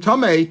became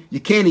tamei,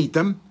 you can't eat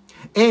them.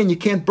 And you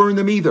can't burn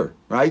them either,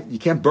 right? You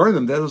can't burn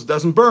them. That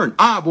doesn't burn.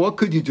 But what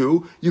could you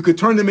do? You could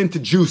turn them into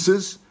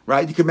juices,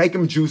 right? You could make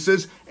them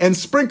juices and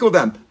sprinkle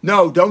them.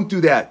 No, don't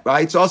do that,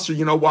 right? It's also,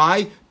 you know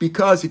why?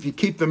 Because if you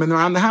keep them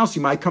around the house,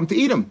 you might come to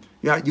eat them.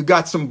 Yeah, you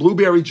got some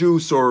blueberry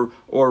juice or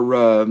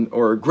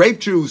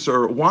grape juice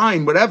or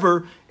wine,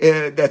 whatever,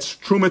 that's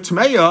truma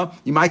tmeya,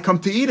 you might come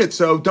to eat it.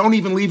 So don't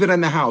even leave it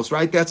in the house,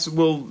 right?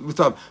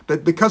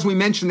 But because we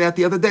mentioned that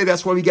the other day,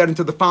 that's why we get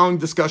into the following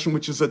discussion,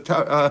 which is a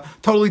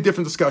totally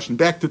different discussion.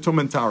 Back to Tum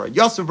and Tara.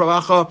 Yosef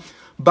Ravacha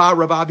Ba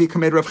Rav Avi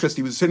Kamed Rav Chisda.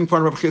 He was sitting in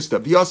front of Rav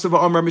Chisda. Yosef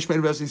Omer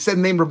Mishmei Rav. He said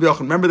the name Rav Yochanan.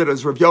 Remember that it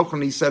was Rav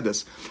Yochanan. He said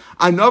this.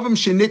 Anovim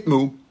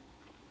shenitmu,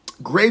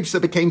 grapes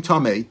that became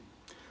tamei.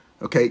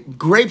 Okay,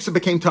 grapes that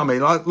became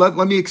tamei.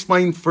 Let me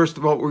explain first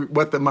of all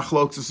what the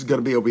machlokes is going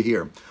to be over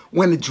here.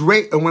 When a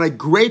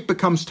grape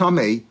becomes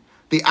tamei,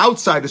 the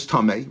outside is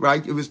tamei,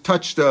 right? It was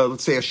touched,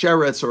 let's say a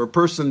sheretz or a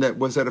person that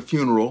was at a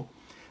funeral.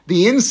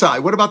 The inside,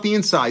 what about the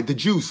inside? The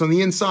juice on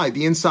the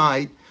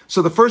inside.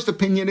 So the first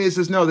opinion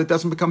is no, that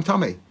doesn't become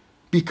tamei.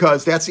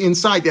 Because that's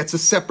inside, that's a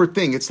separate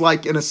thing. It's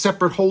like in a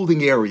separate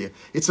holding area.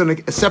 It's in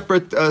a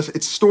separate,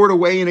 it's stored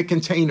away in a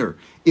container.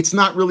 It's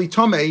not really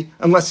tamei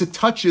unless it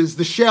touches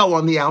the shell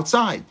on the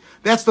outside.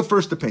 That's the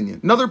first opinion.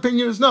 Another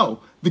opinion is no.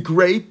 The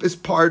grape is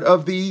part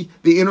of the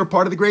inner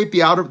part of the grape,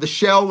 the outer, the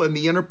shell and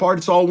the inner part,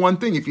 it's all one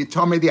thing. If you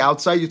tamei the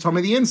outside, you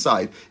tamei the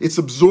inside. It's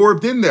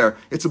absorbed in there.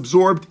 It's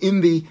absorbed in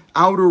the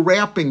outer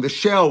wrapping, the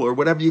shell, or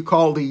whatever you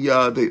call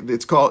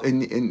it's called,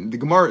 in the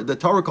Gemara, the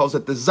Torah calls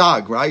it the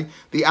zag, right?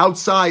 The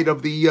outside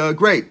of the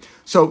grape.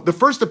 So the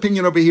first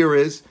opinion over here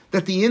is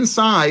that the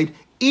inside,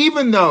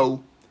 even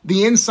though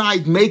the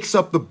inside makes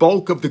up the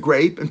bulk of the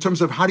grape in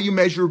terms of how do you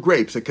measure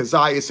grapes, a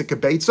kazayas, a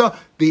kibetza,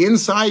 the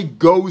inside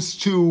goes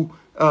to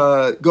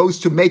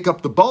make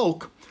up the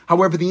bulk.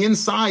 However, the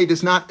inside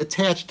is not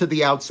attached to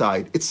the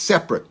outside; it's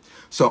separate.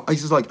 So he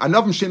says, like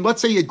anavim shin.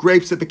 Let's say you had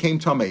grapes that became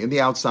tamei in the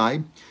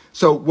outside.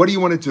 So what do you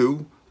want to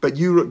do? But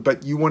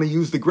you want to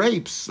use the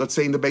grapes. Let's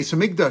say in the Beis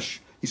Hamikdash.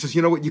 He says,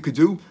 you know what you could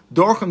do?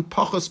 Dorchan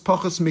pachas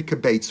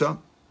mikabetza.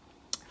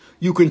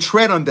 You can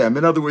tread on them.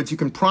 In other words, you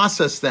can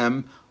process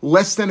them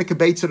less than a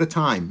kibetz at a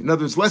time. In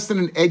other words, less than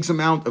an egg's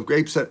amount of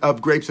grapes at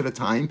a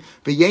time.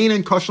 The yain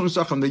and kosher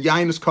zachem, the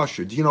yain is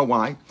kosher. Do you know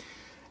why?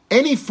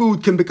 Any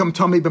food can become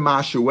tamei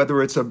b'mashu,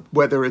 whether it's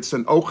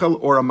an ochel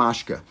or a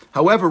mashka.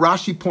 However,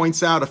 Rashi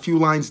points out a few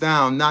lines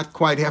down, not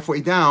quite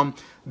halfway down,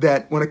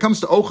 that when it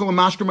comes to ochel and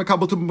mashka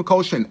makabel tu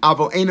b'makoshen,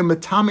 aval eina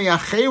metamei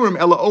acherim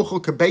ela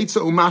ochel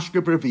kibetza umashka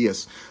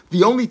brevius.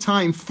 The only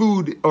time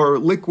food or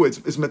liquids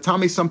is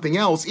metamei something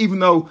else, even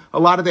though a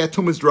lot of that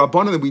tum is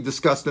drabanan that we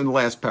discussed in the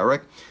last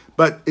parak,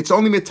 but it's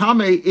only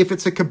metamei if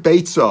it's a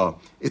kibetza.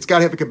 It's got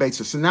to have a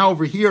kibetza. So now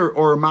over here,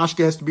 or a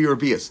mashka has to be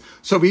revius.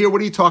 So over here,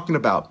 what are you talking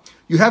about?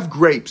 You have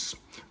grapes.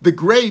 The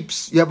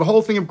grapes, you have a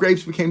whole thing of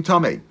grapes became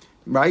tamei,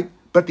 right?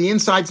 But the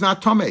inside's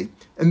not tamei.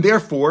 And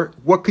therefore,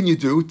 what can you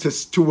do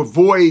to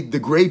avoid the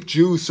grape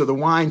juice or the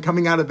wine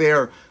coming out of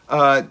there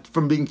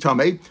from being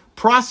tamei?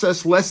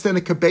 Process less than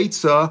a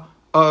kibetza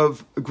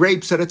of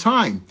grapes at a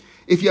time.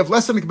 If you have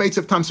less than a kibetza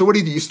of time, so what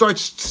do? You start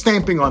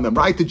stamping on them,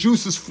 right? The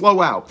juices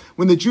flow out.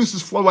 When the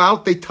juices flow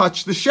out, they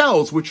touch the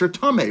shells, which are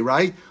tamei,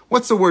 right?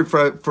 What's the word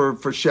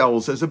for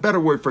shells? There's a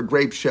better word for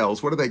grape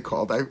shells. What are they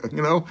called?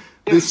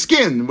 The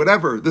skin,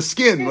 whatever. The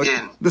skin,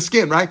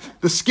 right?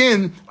 The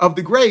skin of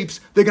the grapes,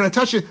 they're going to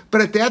touch it.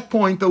 But at that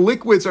point, the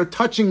liquids are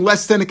touching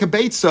less than a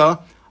kibetza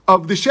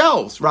of the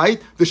shells,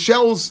 right? The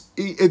shells,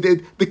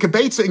 the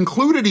kibetza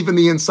included even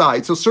the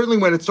inside. So certainly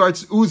when it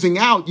starts oozing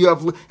out,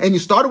 you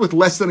started with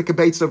less than a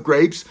kibetza of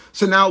grapes.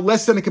 So now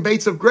less than a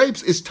kibetza of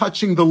grapes is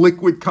touching the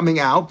liquid coming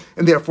out,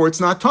 and therefore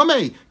it's not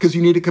tamei, because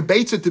you need a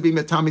kibetza to be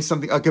metami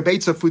something, a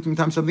kibetza of food to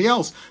metami something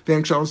else.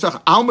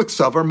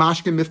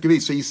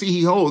 So you see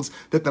he holds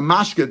that the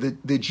mashka,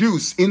 the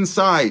juice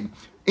inside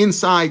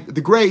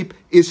the grape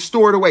is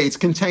stored away. It's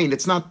contained.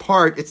 It's not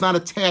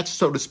attached,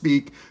 so to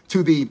speak,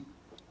 to the.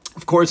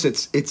 Of course,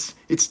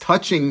 it's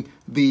touching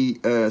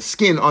the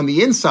skin on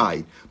the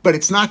inside, but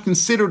it's not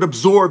considered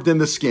absorbed in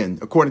the skin,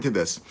 according to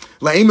this.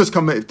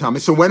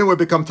 So when it would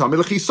become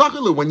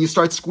tamei? When you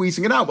start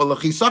squeezing it out. Well,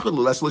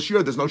 less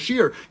shear. There's no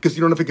shear because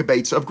you don't have a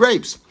kibetza of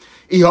grapes.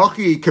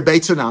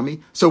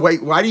 So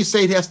wait, why do you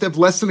say it has to have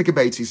less than a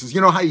kibetza? He says,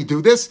 you know how you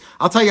do this?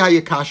 I'll tell you how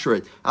you kasher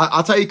it.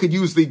 I'll tell you could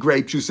use the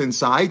grape juice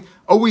inside.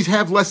 Always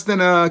have less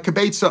than a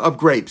kibetza of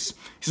grapes.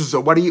 He says, so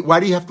why do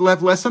you have to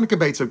have less than a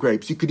kibetza of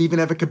grapes? You could even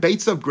have a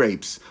kibetza of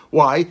grapes.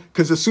 Why?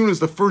 Because as soon as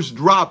the first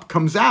drop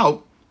comes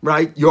out,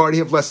 right, you already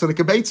have less than a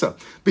kibetza.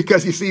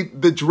 Because you see,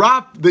 the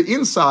drop, the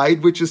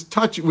inside, which has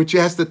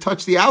to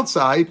touch the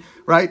outside,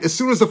 right? As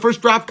soon as the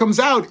first drop comes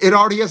out, it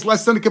already has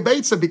less than a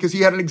kibetza because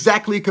you had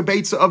exactly a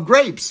kibetza of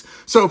grapes.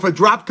 So if a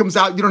drop comes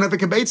out, you don't have a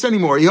kibetza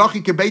anymore.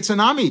 Yochi kibetza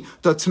nami,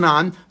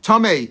 tanan,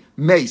 tamei,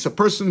 mace, a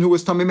person who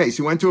was tamei mace.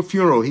 He went to a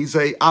funeral. He's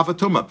a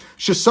avatuma.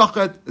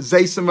 Shesachat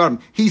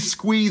zeisamarim. He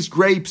squeezed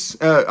grapes,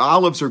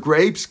 olives or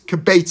grapes,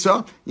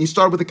 kibetza. You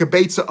start with the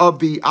kibetza of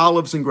the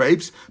olives and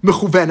grapes.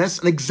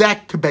 Mechuvenes, an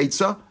exact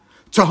kibetza.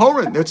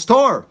 Tahorin, it's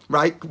tar,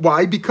 right?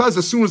 Why? Because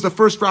as soon as the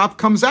first drop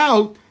comes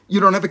out, you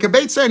don't have a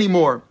kibetza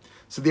anymore.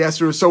 So the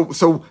answer is,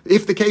 so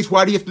if the case,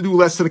 why do you have to do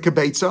less than a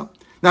kibetza?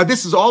 Now,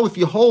 this is all if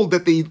you hold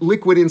that the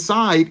liquid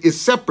inside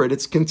is separate.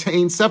 It's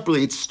contained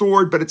separately. It's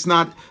stored, but it's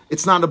not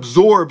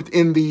absorbed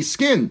in the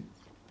skin,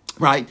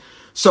 right?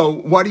 So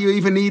why do you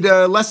even need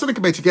less than a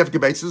kibetza? If you have a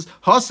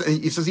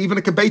kibetza, he says even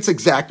a kibetza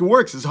exact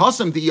works. It's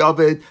hasam the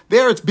yavid.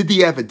 There it's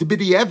b'di'eved. The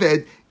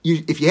b'di'eved,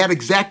 if you had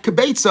exact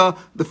kibetza,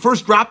 the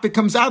first drop that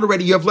comes out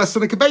already, you have less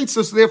than a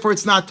kibetza, so therefore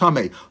it's not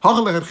tamei.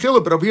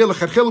 But over here,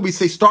 we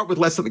say start with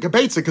less than a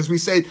kibetza, because we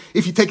say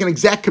if you take an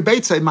exact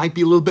kibetza, it might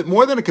be a little bit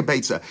more than a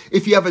kibetza.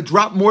 If you have a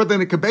drop more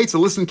than a kibetza,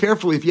 listen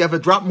carefully, if you have a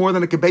drop more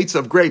than a kibetza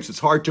of grapes, it's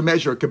hard to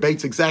measure a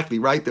kibetza exactly,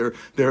 right?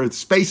 There's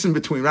space in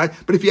between, right?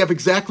 But if you have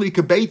exactly a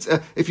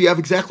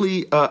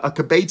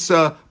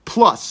kibetza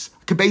plus,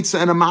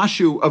 kibetza and a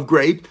mashu of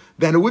grape,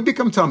 then it would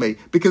become tamei,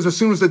 because as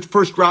soon as the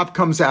first drop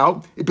comes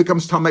out, it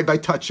becomes tamei by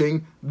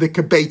touching the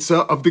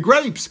kibetza of the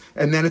grapes,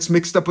 and then it's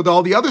mixed up with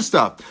all the other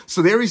stuff.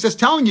 So there he's just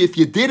telling you, if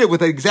you did it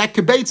with an exact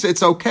kibetza,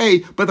 it's okay,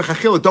 but the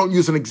chachila, don't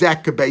use an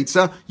exact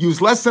kibetza,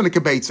 use less than a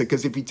kibetza,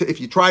 because if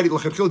you tried it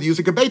to use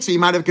a kibetza, you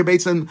might have a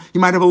kibetza and you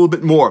might have a little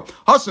bit more.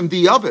 Hasam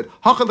di Yavid,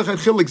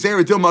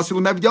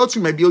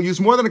 maybe you'll use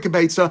more than a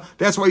kibetza,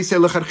 that's why you say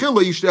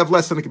l'chachila, you should have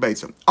less than a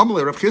kibetza.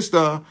 Amalei Rav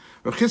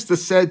Chisda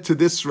said to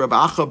this Rav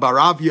Acha bar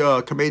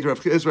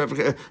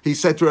Avya, he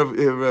said to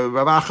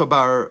Rav Acha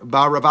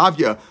bar Rav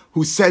Avya,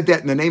 who said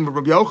that in the name of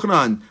Rabbi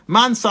Yochanan,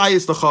 Man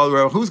sayis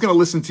l'chol, who's going to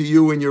listen to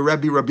you and your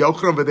Rebbe Rabbi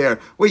Yochanan over there?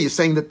 Wait, you're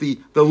saying that the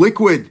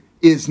liquid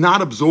is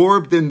not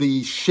absorbed in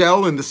the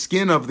shell and the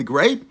skin of the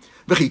grape?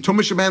 It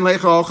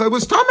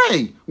was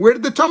tamei. Where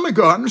did the tamei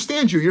go? I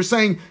understand you. You're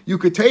saying you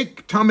could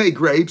take tamei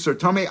grapes or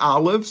tamei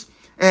olives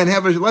and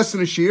have less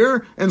than a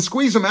shear and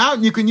squeeze them out,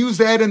 and you can use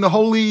that in the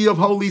Holy of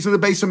Holies in the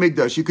base of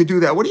Mikdash. You could do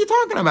that. What are you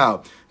talking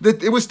about?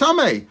 That it was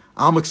tamei. He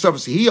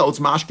holds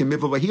mashkin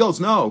mivla. He holds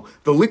no.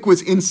 The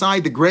liquids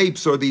inside the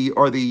grapes or the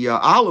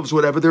olives,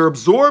 whatever, they're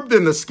absorbed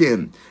in the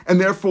skin, and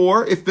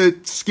therefore, if the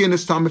skin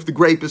is tamei, if the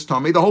grape is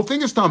tamei, the whole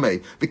thing is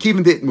tamei. The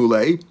kivin dit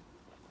mulei.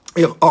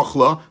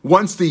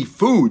 Once the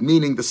food,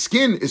 meaning the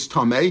skin, is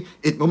tamei,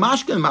 it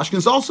mashkin. Mashkin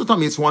is also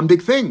tamei. It's one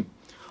big thing.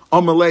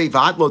 Amalei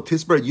v'adlo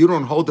tisber. You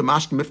don't hold the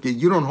mashkin mifki.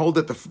 You don't hold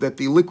that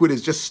the liquid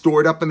is just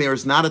stored up in there,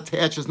 is not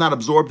attached, is not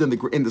absorbed in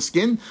the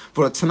skin.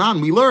 For a tanan,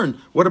 we learn.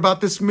 What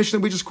about this Mishnah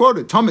we just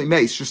quoted? Tamei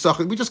meis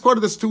shesachad. We just quoted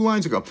this 2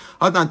 lines ago.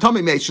 Hadan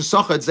tamei meis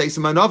shesachad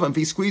zeisim anavim. If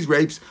he squeeze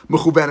grapes,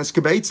 mechubenes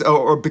kibetza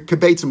or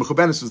kibetza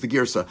mechubenes is the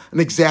girsa.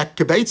 An exact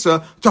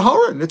kibetza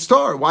taharin. It's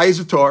tar. Why is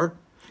it tar?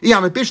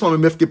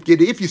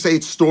 If you say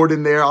it's stored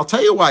in there, I'll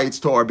tell you why it's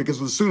tar,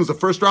 because as soon as the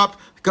first drop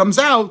comes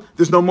out,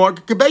 there's no more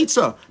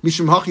kibetza.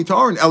 Mishum hachi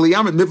tar and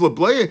eliyam and mivla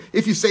bleya.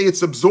 If you say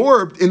it's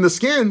absorbed in the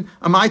skin,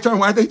 am I tar?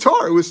 Why are they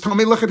tar? It was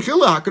tamei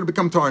lechatchila. How could it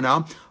become tar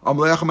now? You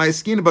know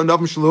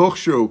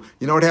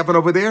what happened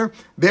over there?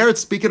 There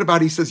it's speaking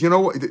about, he says,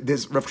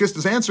 there's Rav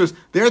Chisda's answers,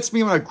 there it's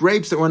speaking about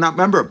grapes that were not,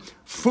 remember,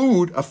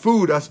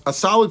 a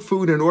solid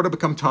food in order to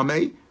become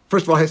tamei,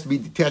 first of all, has to be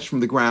detached from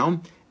the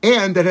ground.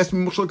 And that has to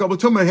be mushal kabel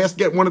tumah. It has to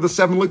get one of the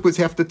 7 liquids,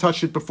 have to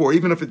touch it before,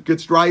 even if it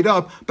gets dried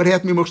up, but it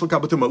has to be mushal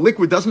kabel tumah.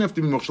 Liquid doesn't have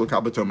to be mushal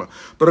kabel tumah.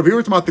 But if you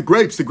were talking about the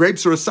grapes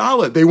are a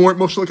solid. They weren't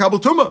mushal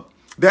kabel tumah.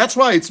 That's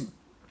why it's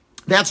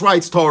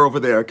tar over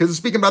there, because it's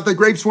speaking about the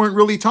grapes weren't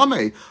really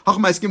tamei.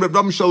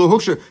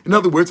 In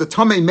other words, a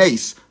tamei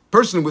mace.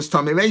 Person who was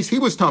tamei mace, he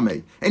was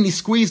tamei, and he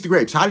squeezed the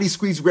grapes. How did he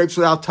squeeze the grapes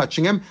without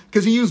touching them?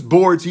 Because he used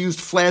boards, he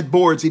used flat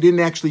boards. He didn't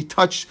actually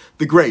touch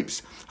the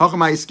grapes. And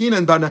when they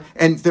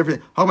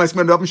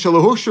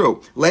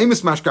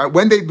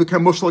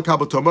become mushal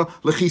kabel,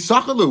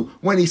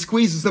 when he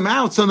squeezes them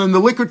out, so then the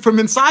liquid from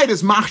inside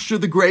is machshir,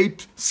 the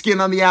grape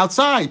skin on the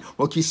outside.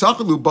 Well,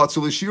 kisachalu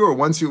batzul l'shir.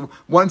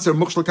 Once they're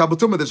mushal kabel,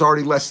 there's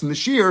already less than the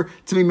shear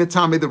to be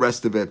mitame the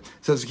rest of it.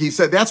 So he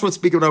said that's what's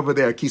speaking over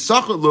there.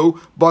 Kisachalu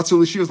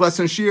batzul l'shir is less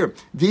than a shear.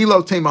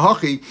 Dilo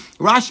temahachi.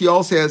 Rashi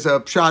also has a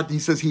pshat. He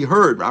says he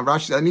heard.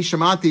 Rashi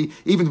anishamati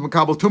even to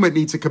makabel tumah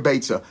needs a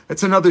kibetza.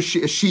 It's another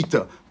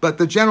shita. But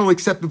the general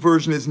accepted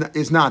version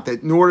is not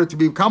that. In order to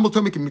be kabel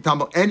tumah, it can be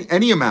kabel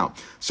any amount.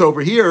 So over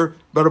here,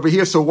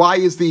 so why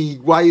is the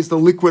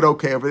liquid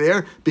okay over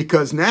there?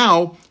 Because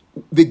now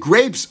the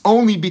grapes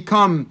only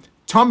become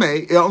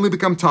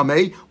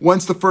tamei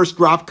once the first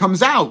drop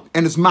comes out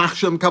and is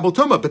machsham kabel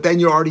tumah. But then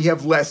you already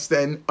have less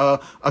than a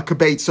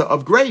kibetza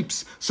of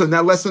grapes. So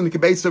now less than the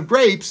kibetza of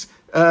grapes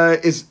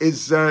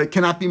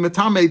cannot be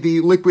matame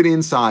the liquid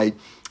inside.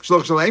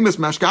 If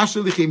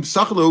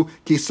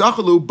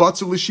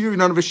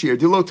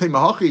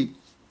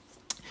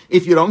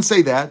you don't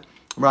say that,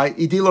 right?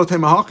 This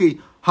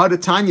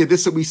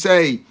that we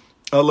say,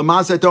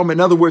 in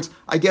other words,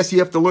 I guess you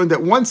have to learn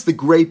that once the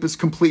grape is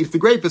complete, if the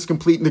grape is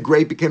complete and the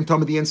grape became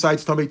tummy, the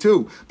inside's tummy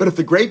too. But if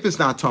the grape is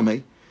not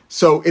tummy,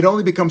 so it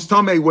only becomes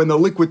tamei when the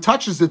liquid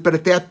touches it, but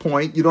at that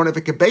point, you don't have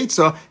a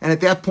kibetza, and at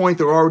that point,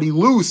 they're already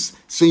loose,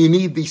 so you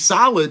need the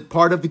solid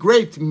part of the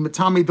grape to be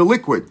matame the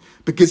liquid.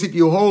 Because if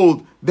you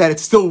hold that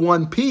it's still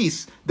one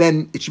piece,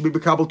 then it should be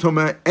makabel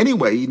tumah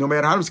anyway, no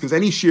matter how it is, because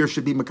any shear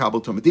should be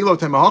makabel tumah. Dilo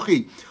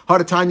temahachi,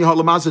 hadatanya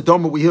halamaza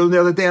doma, we heard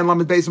the other day on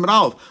Lamed Beis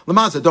Aleph.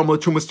 Lamaza doma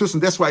trumas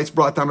tusin, that's why it's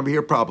brought down over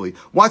here probably.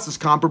 What's this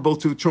comparable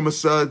to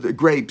trumas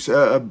grapes,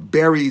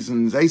 berries,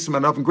 and zaysim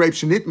and oven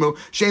grapes, shenitmu,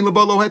 shein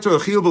lebolo heter,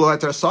 chil velo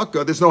heter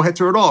sakka, there's no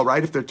heter at all,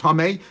 right? If they're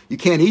tamei, you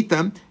can't eat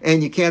them,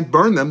 and you can't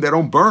burn them, they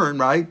don't burn,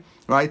 right?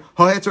 Right?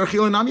 But what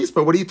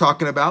are you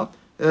talking about?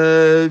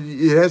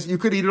 You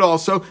could eat it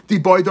also. Why do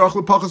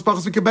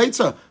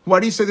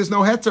you say there's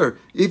no heter?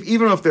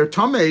 Even if they're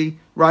tamei,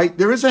 right,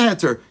 there is a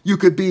heter. You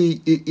could be,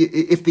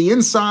 if the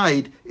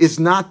inside is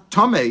not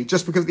tamei,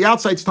 just because the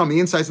outside's tamei,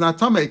 the inside's not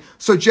tamei,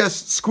 so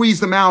just squeeze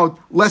them out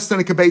less than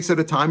a kibetz at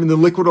a time, and the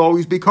liquid will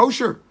always be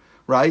kosher,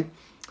 right?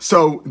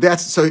 So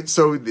it's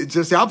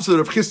just the opposite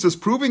of Chisda's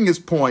proving his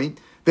point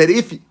that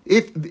if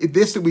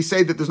this that we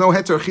say that there's no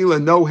heter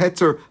achila, no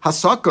heter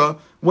hasaka,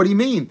 what do you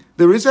mean?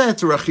 There is a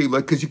heter achila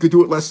because you could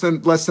do it less than a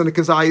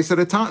kazayis at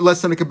a time,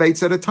 less than a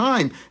kabeitz at a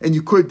time, and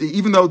you could,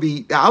 even though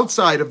the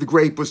outside of the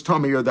grape was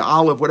tummy or the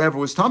olive, whatever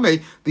was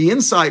tummy, the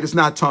inside is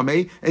not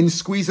tummy, and you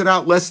squeeze it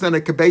out less than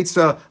a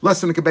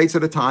kabeitz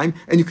at a time,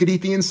 and you could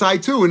eat the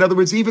inside too. In other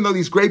words, even though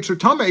these grapes are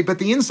tummy, but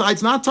the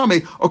inside's not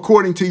tummy,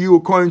 according to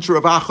Rav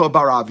Acha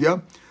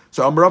Baravia.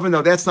 So Amarav,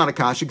 no, that's not a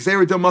kasha.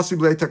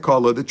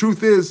 The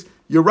truth is,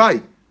 you're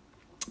right.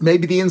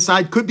 Maybe the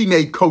inside could be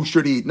made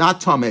kosher to eat,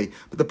 not tameh.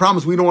 But the problem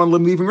is we don't want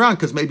them leaving around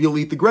because maybe you'll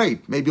eat the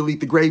grape. Maybe you'll eat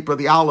the grape or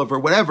the olive or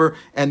whatever,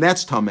 and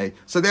that's tameh.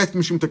 So that's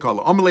mishum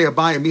takala. Amalei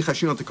abaya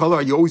michashino takala.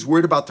 Are you always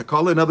worried about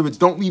takala? In other words,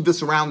 don't leave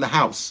this around the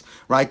house,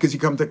 right? Because you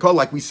come to takala,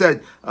 like we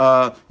said,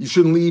 you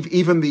shouldn't leave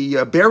even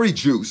the berry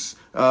juice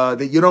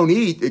that you don't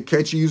eat.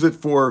 Can't you use it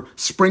for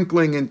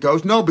sprinkling and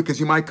goes? No, because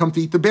you might come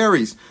to eat the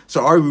berries.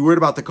 So are we worried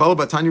about the kala?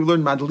 By the time you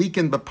learn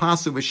madalikin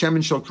b'pasu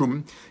v'shemen shel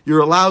truma,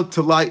 you're allowed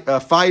to light a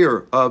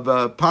fire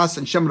of pas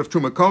and shemen of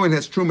truma. Kohen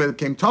has truma that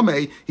became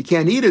tameh. He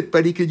can't eat it,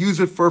 but he could use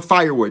it for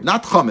firewood,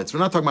 not chametz. We're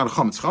not talking about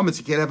chametz. Chametz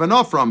you can't have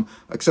enough from,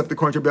 except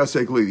according to Rabbi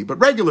Yosef. But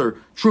regular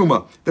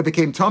truma that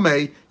became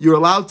tameh, you're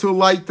allowed to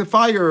light the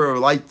fire or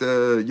light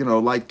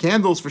light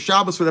candles for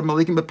Shabbos for the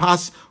madalikin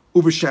b'pas.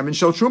 Uvashemen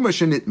shel truma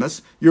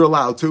shenitmas, you're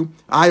allowed to.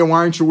 Why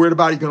aren't you worried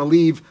about you're going to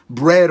leave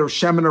bread or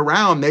shemen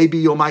around? Maybe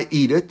you might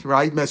eat it,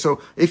 right?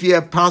 So if you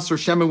have pas or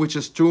shemen, which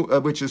is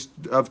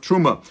of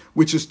truma,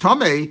 which is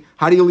tameh,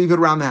 how do you leave it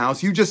around the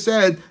house? You just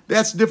said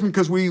that's different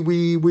because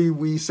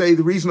we say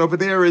the reason over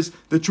there is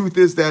the truth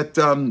is that.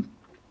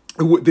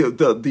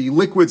 The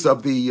liquids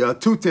of the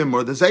tutim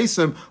or the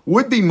zaysim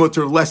would be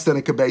mutter less than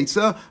a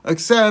kabeitza,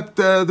 except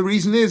the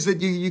reason is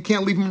that you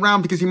can't leave them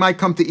around because you might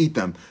come to eat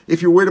them.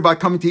 If you're worried about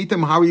coming to eat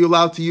them, how are you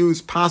allowed to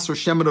use pas or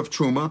shemen of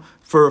truma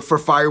for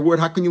firewood?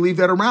 How can you leave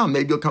that around?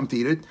 Maybe you'll come to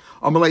eat it.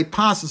 Amalei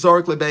pas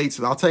zarek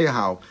lebeitza. I'll tell you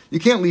how. You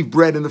can't leave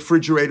bread in the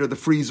refrigerator, the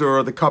freezer,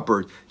 or the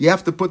cupboard. You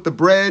have to put the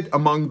bread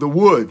among the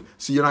wood,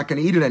 so you're not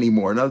going to eat it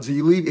anymore. In other words,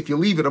 if you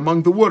leave it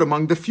among the wood,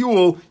 among the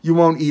fuel, you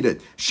won't eat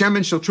it.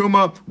 Shemen shel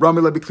truma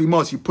rami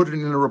lebiklimos. You put it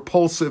in a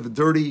repulsive,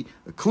 dirty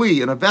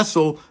kli, in a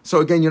vessel, so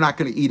again, you're not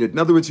going to eat it. In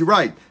other words, you're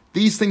right.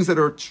 These things that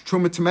are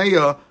truma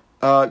tameya,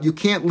 you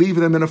can't leave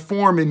them in a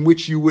form in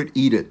which you would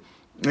eat it.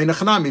 In a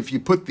chanam, if you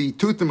put the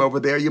tutim over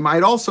there, you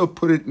might also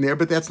put it in there,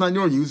 but that's not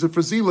yours. Use it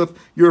for ziluf.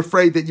 You're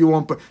afraid that you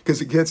won't,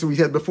 because that's what we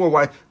said before.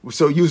 Why?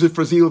 So use it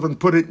for ziluf and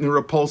put it in a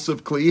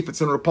repulsive kli. If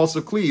it's in a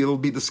repulsive kli, it'll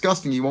be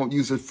disgusting. You won't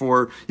use it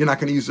for. You're not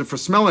going to use it for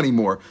smell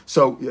anymore.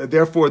 So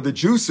therefore, the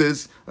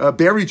juices,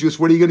 berry juice.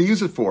 What are you going to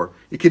use it for?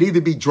 It could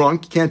either be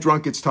drunk. You can't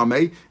drunk. It's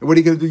tameh. And what are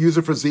you going to do? Use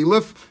it for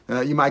ziluf?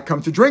 You might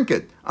come to drink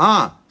it.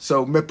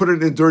 So put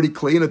it in a dirty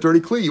kli. In a dirty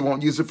kli, you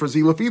won't use it for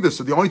ziluf either.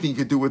 So the only thing you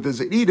could do with it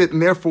is eat it,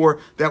 and therefore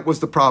that was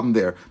the problem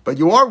there. But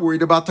you are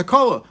worried about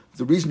takala.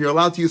 The reason you're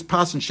allowed to use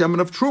pas and shemen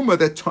of truma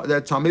that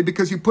tameh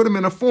because you put them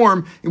in a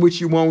form in which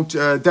you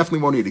definitely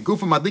won't eat it.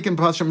 Gufa madlikin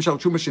pas shemen shel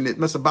truma shenit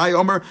mesabai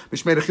omer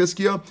b'shmei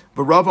Chizkiya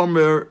v'Rav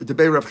omer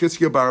debei Rav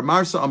Chizkiya bar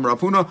Marsa omer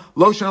Ravuna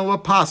lo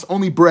shenel pas,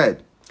 only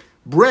bread.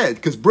 Bread,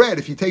 because bread,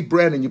 if you take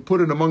bread and you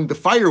put it among the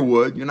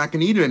firewood, you're not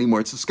going to eat it anymore.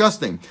 It's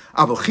disgusting.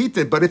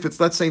 Avalchite, but if it's,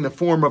 let's say, in the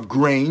form of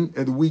grain,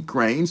 the wheat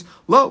grains,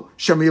 lo,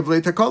 shemi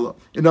avle takala.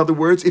 In other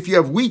words, if you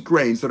have wheat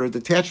grains that are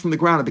detached from the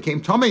ground and became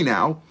tameh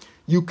now,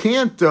 you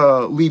can't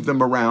leave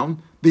them around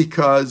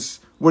because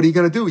what are you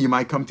going to do? You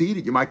might come to eat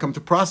it. You might come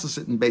to process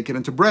it and bake it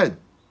into bread.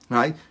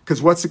 Right?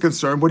 Because what's the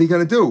concern? What are you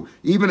going to do?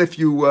 Even if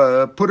you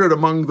put it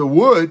among the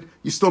wood,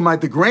 you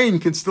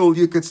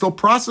could still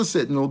process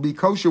it and it'll be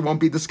kosher, won't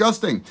be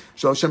disgusting.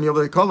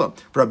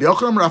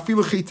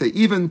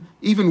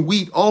 Even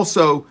wheat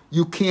also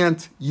you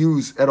can't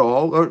use at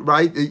all,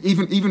 right?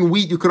 Even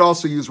wheat you could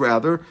also use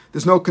rather.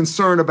 There's no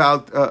concern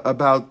about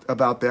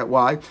that.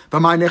 Why?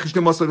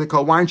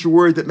 Why aren't you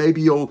worried that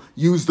maybe you'll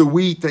use the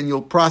wheat and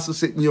you'll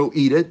process it and you'll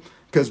eat it?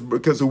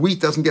 Because the wheat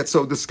doesn't get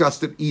so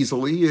disgusted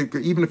easily,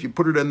 even if you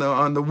put it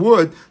on the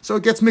wood, so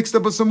it gets mixed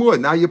up with some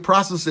wood. Now you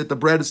process it, the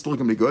bread is still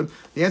going to be good.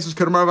 The answer is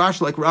Kedamar Rashi,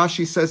 like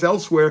Rashi says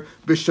elsewhere,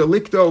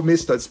 B'shalikto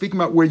mistad, speaking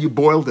about where you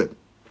boiled it.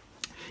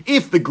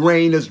 If the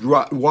grain is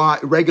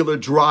regular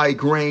dry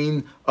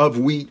grain of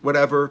wheat,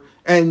 whatever,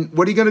 and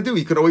what are you going to do?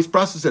 You could always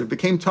process it. If it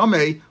became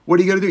tameh, what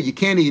are you going to do? You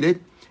can't eat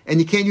it. And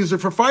you can't use it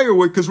for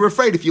firewood because we're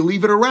afraid if you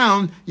leave it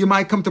around, you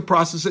might come to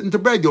process it into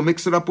bread. You'll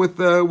mix it up with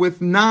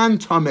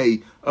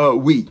non-tameh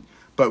wheat.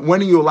 But when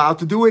are you allowed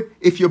to do it?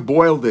 If you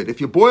boiled it. If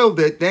you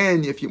boiled it,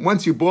 then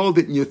once you boiled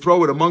it and you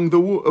throw it among the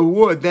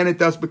wood, then it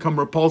does become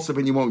repulsive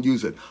and you won't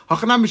use it.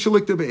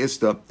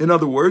 In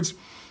other words,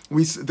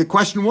 the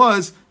question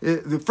was,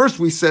 the first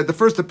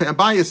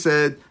Abaya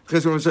said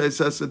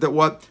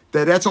that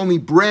that's only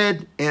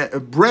bread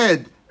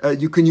bread.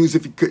 You can use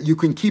you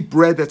can keep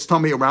bread that's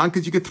tummy around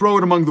because you could throw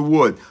it among the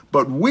wood.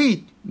 But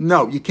wheat,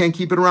 no, you can't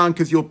keep it around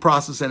because you'll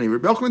process anyway.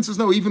 Rabbi Yochanan says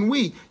no, even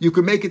wheat you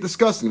can make it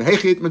disgusting. Hey,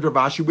 Chit Mid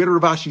Ravashi, where did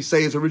Ravashi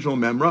say his original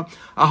memra?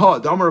 Aha,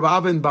 Damar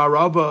Ravavin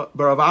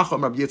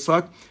Baravacham Rabbi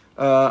Yitzchak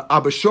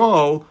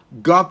Abashol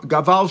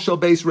Gaval Shel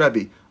Beis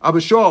Rebbe. Abba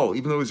Shaul,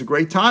 even though he was a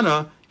great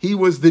Tana, he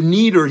was the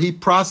kneader. He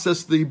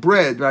processed the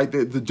bread, right,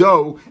 the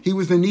dough. He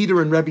was the kneader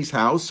in Rebbe's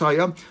house. They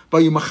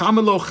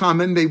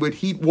would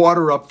heat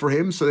water up for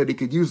him so that he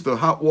could use the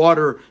hot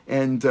water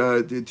and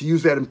to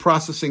use that in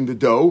processing the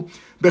dough.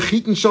 They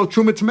used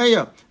Truma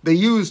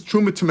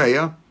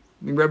Tmeya. I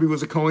mean, Rebbe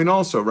was a Kohen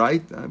also,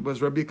 right?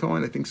 Was Rebbe a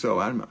Kohen? I think so.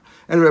 I don't know.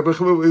 Anyway, it was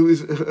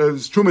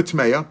Truma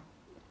Tmeya.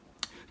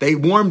 They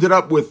warmed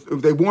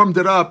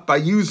it up by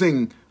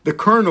using the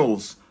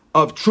kernels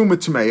of Truma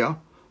Tmeya.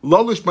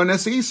 Lolish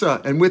Banes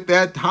Isa, and with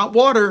that hot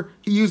water,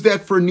 he used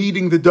that for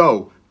kneading the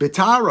dough.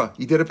 Betara,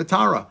 he did a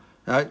betara.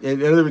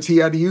 In other words, he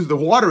had to use the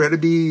water, it had to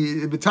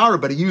be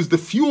betara, but he used the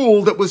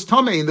fuel that was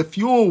tamei, and the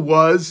fuel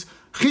was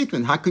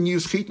chitin. How can you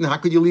use chitin? How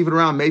could you leave it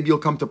around? Maybe you'll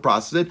come to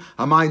process it.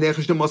 Maybe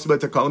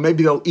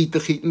they'll eat the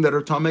chitin that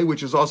are tamei,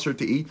 which is also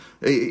to eat.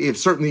 If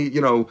certainly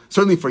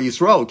for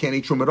Yisrael, can't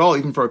eat trum at all,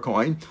 even for a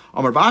coin.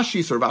 Amar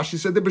Vashi, so Vashi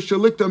said that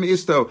b'shaliktam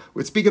isto.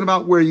 We're speaking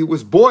about where it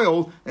was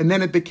boiled and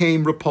then it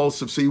became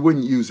repulsive, so you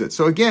wouldn't use it.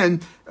 So again,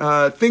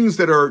 things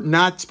that are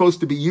not supposed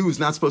to be used,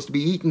 not supposed to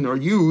be eaten or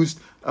used,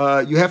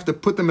 you have to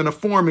put them in a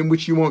form in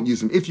which you won't use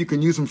them. If you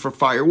can use them for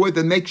firewood,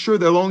 then make sure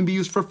they'll only be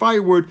used for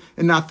firewood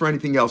and not for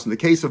anything else. In the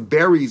case of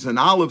berries and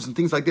olives and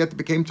things like that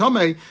became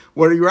tamei,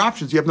 what are your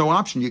options? You have no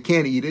option. You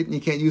can't eat it and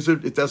you can't use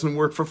it. It doesn't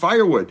work for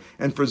firewood.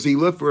 And for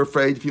ziluf, we're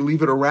afraid if you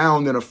leave it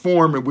around in a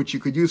form in which you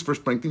could use for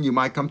sprinkling, you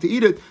might come to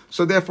eat it.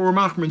 So therefore,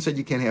 Machman said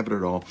you can't have it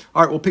at all.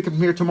 All right, we'll pick up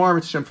from here tomorrow,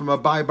 Mr. Shem, from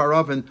Abai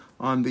Baravin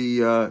on the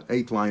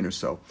 8th line or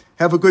so.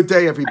 Have a good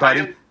day,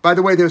 everybody. By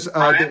the way, there's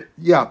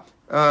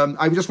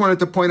I just wanted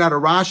to point out a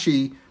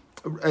Rashi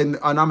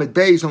on Amid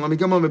Beis, on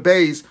Amid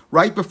Beis,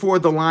 right before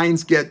the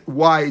lines get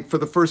wide for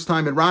the first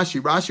time in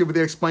Rashi. Rashi over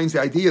there explains the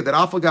idea that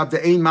Afagav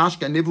the Ein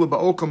Mashka Nivla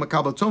Ba'okal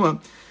Makabel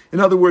Tuma. In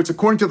other words,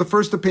 according to the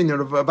first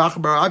opinion of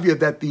Bachar Bar Avia,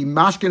 that the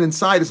mashkin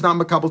inside is not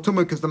Makabel Tuma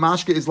because the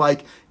mashka is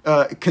like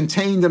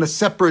contained in a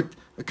separate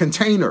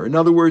container. In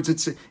other words,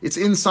 it's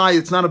inside,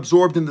 it's not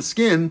absorbed in the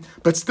skin,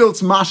 but still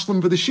it's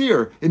mashlim for the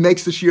shear. It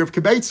makes the shear of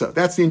kibetza.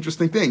 That's the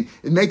interesting thing.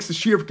 It makes the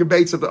shear of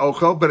kibetza of the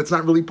ochel, but it's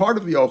not really part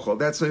of the ochel.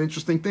 That's an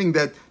interesting thing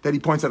that he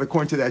points out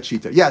according to that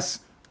shita. Yes?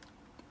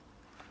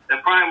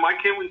 And Brian, why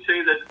can't we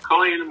say that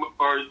kohen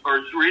are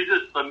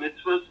zrizas for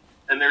mitzvahs,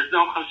 and there's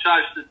no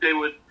chashash that they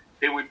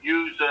would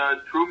use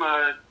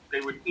truma, they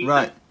would eat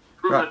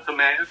truma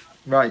tomatoes?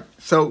 Right.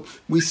 So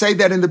we say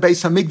that in the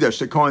Beis Hamikdash,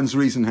 the Kohen's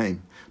Riesenheim.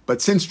 But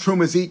since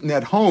truma is eaten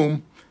at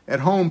home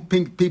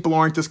people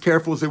aren't as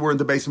careful as they were in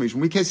the Beis Hamikdash.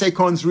 When we can say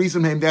Kohen's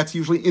Riesenheim, that's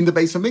usually in the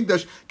Beis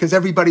Hamikdash because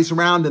everybody's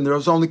around and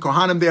there's only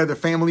Kohanim there. Their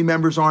family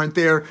members aren't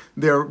there.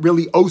 They're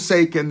really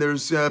osek and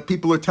there's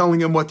people are telling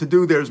them what to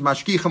do. There's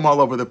mashkichim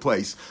all over the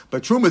place.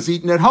 But truma is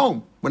eaten at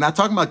home. We're not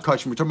talking about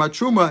kosher. We're talking about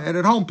truma, and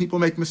at home people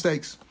make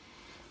mistakes.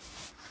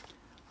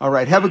 All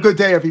right. Have a good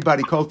day,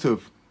 everybody. Kol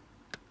Tuv.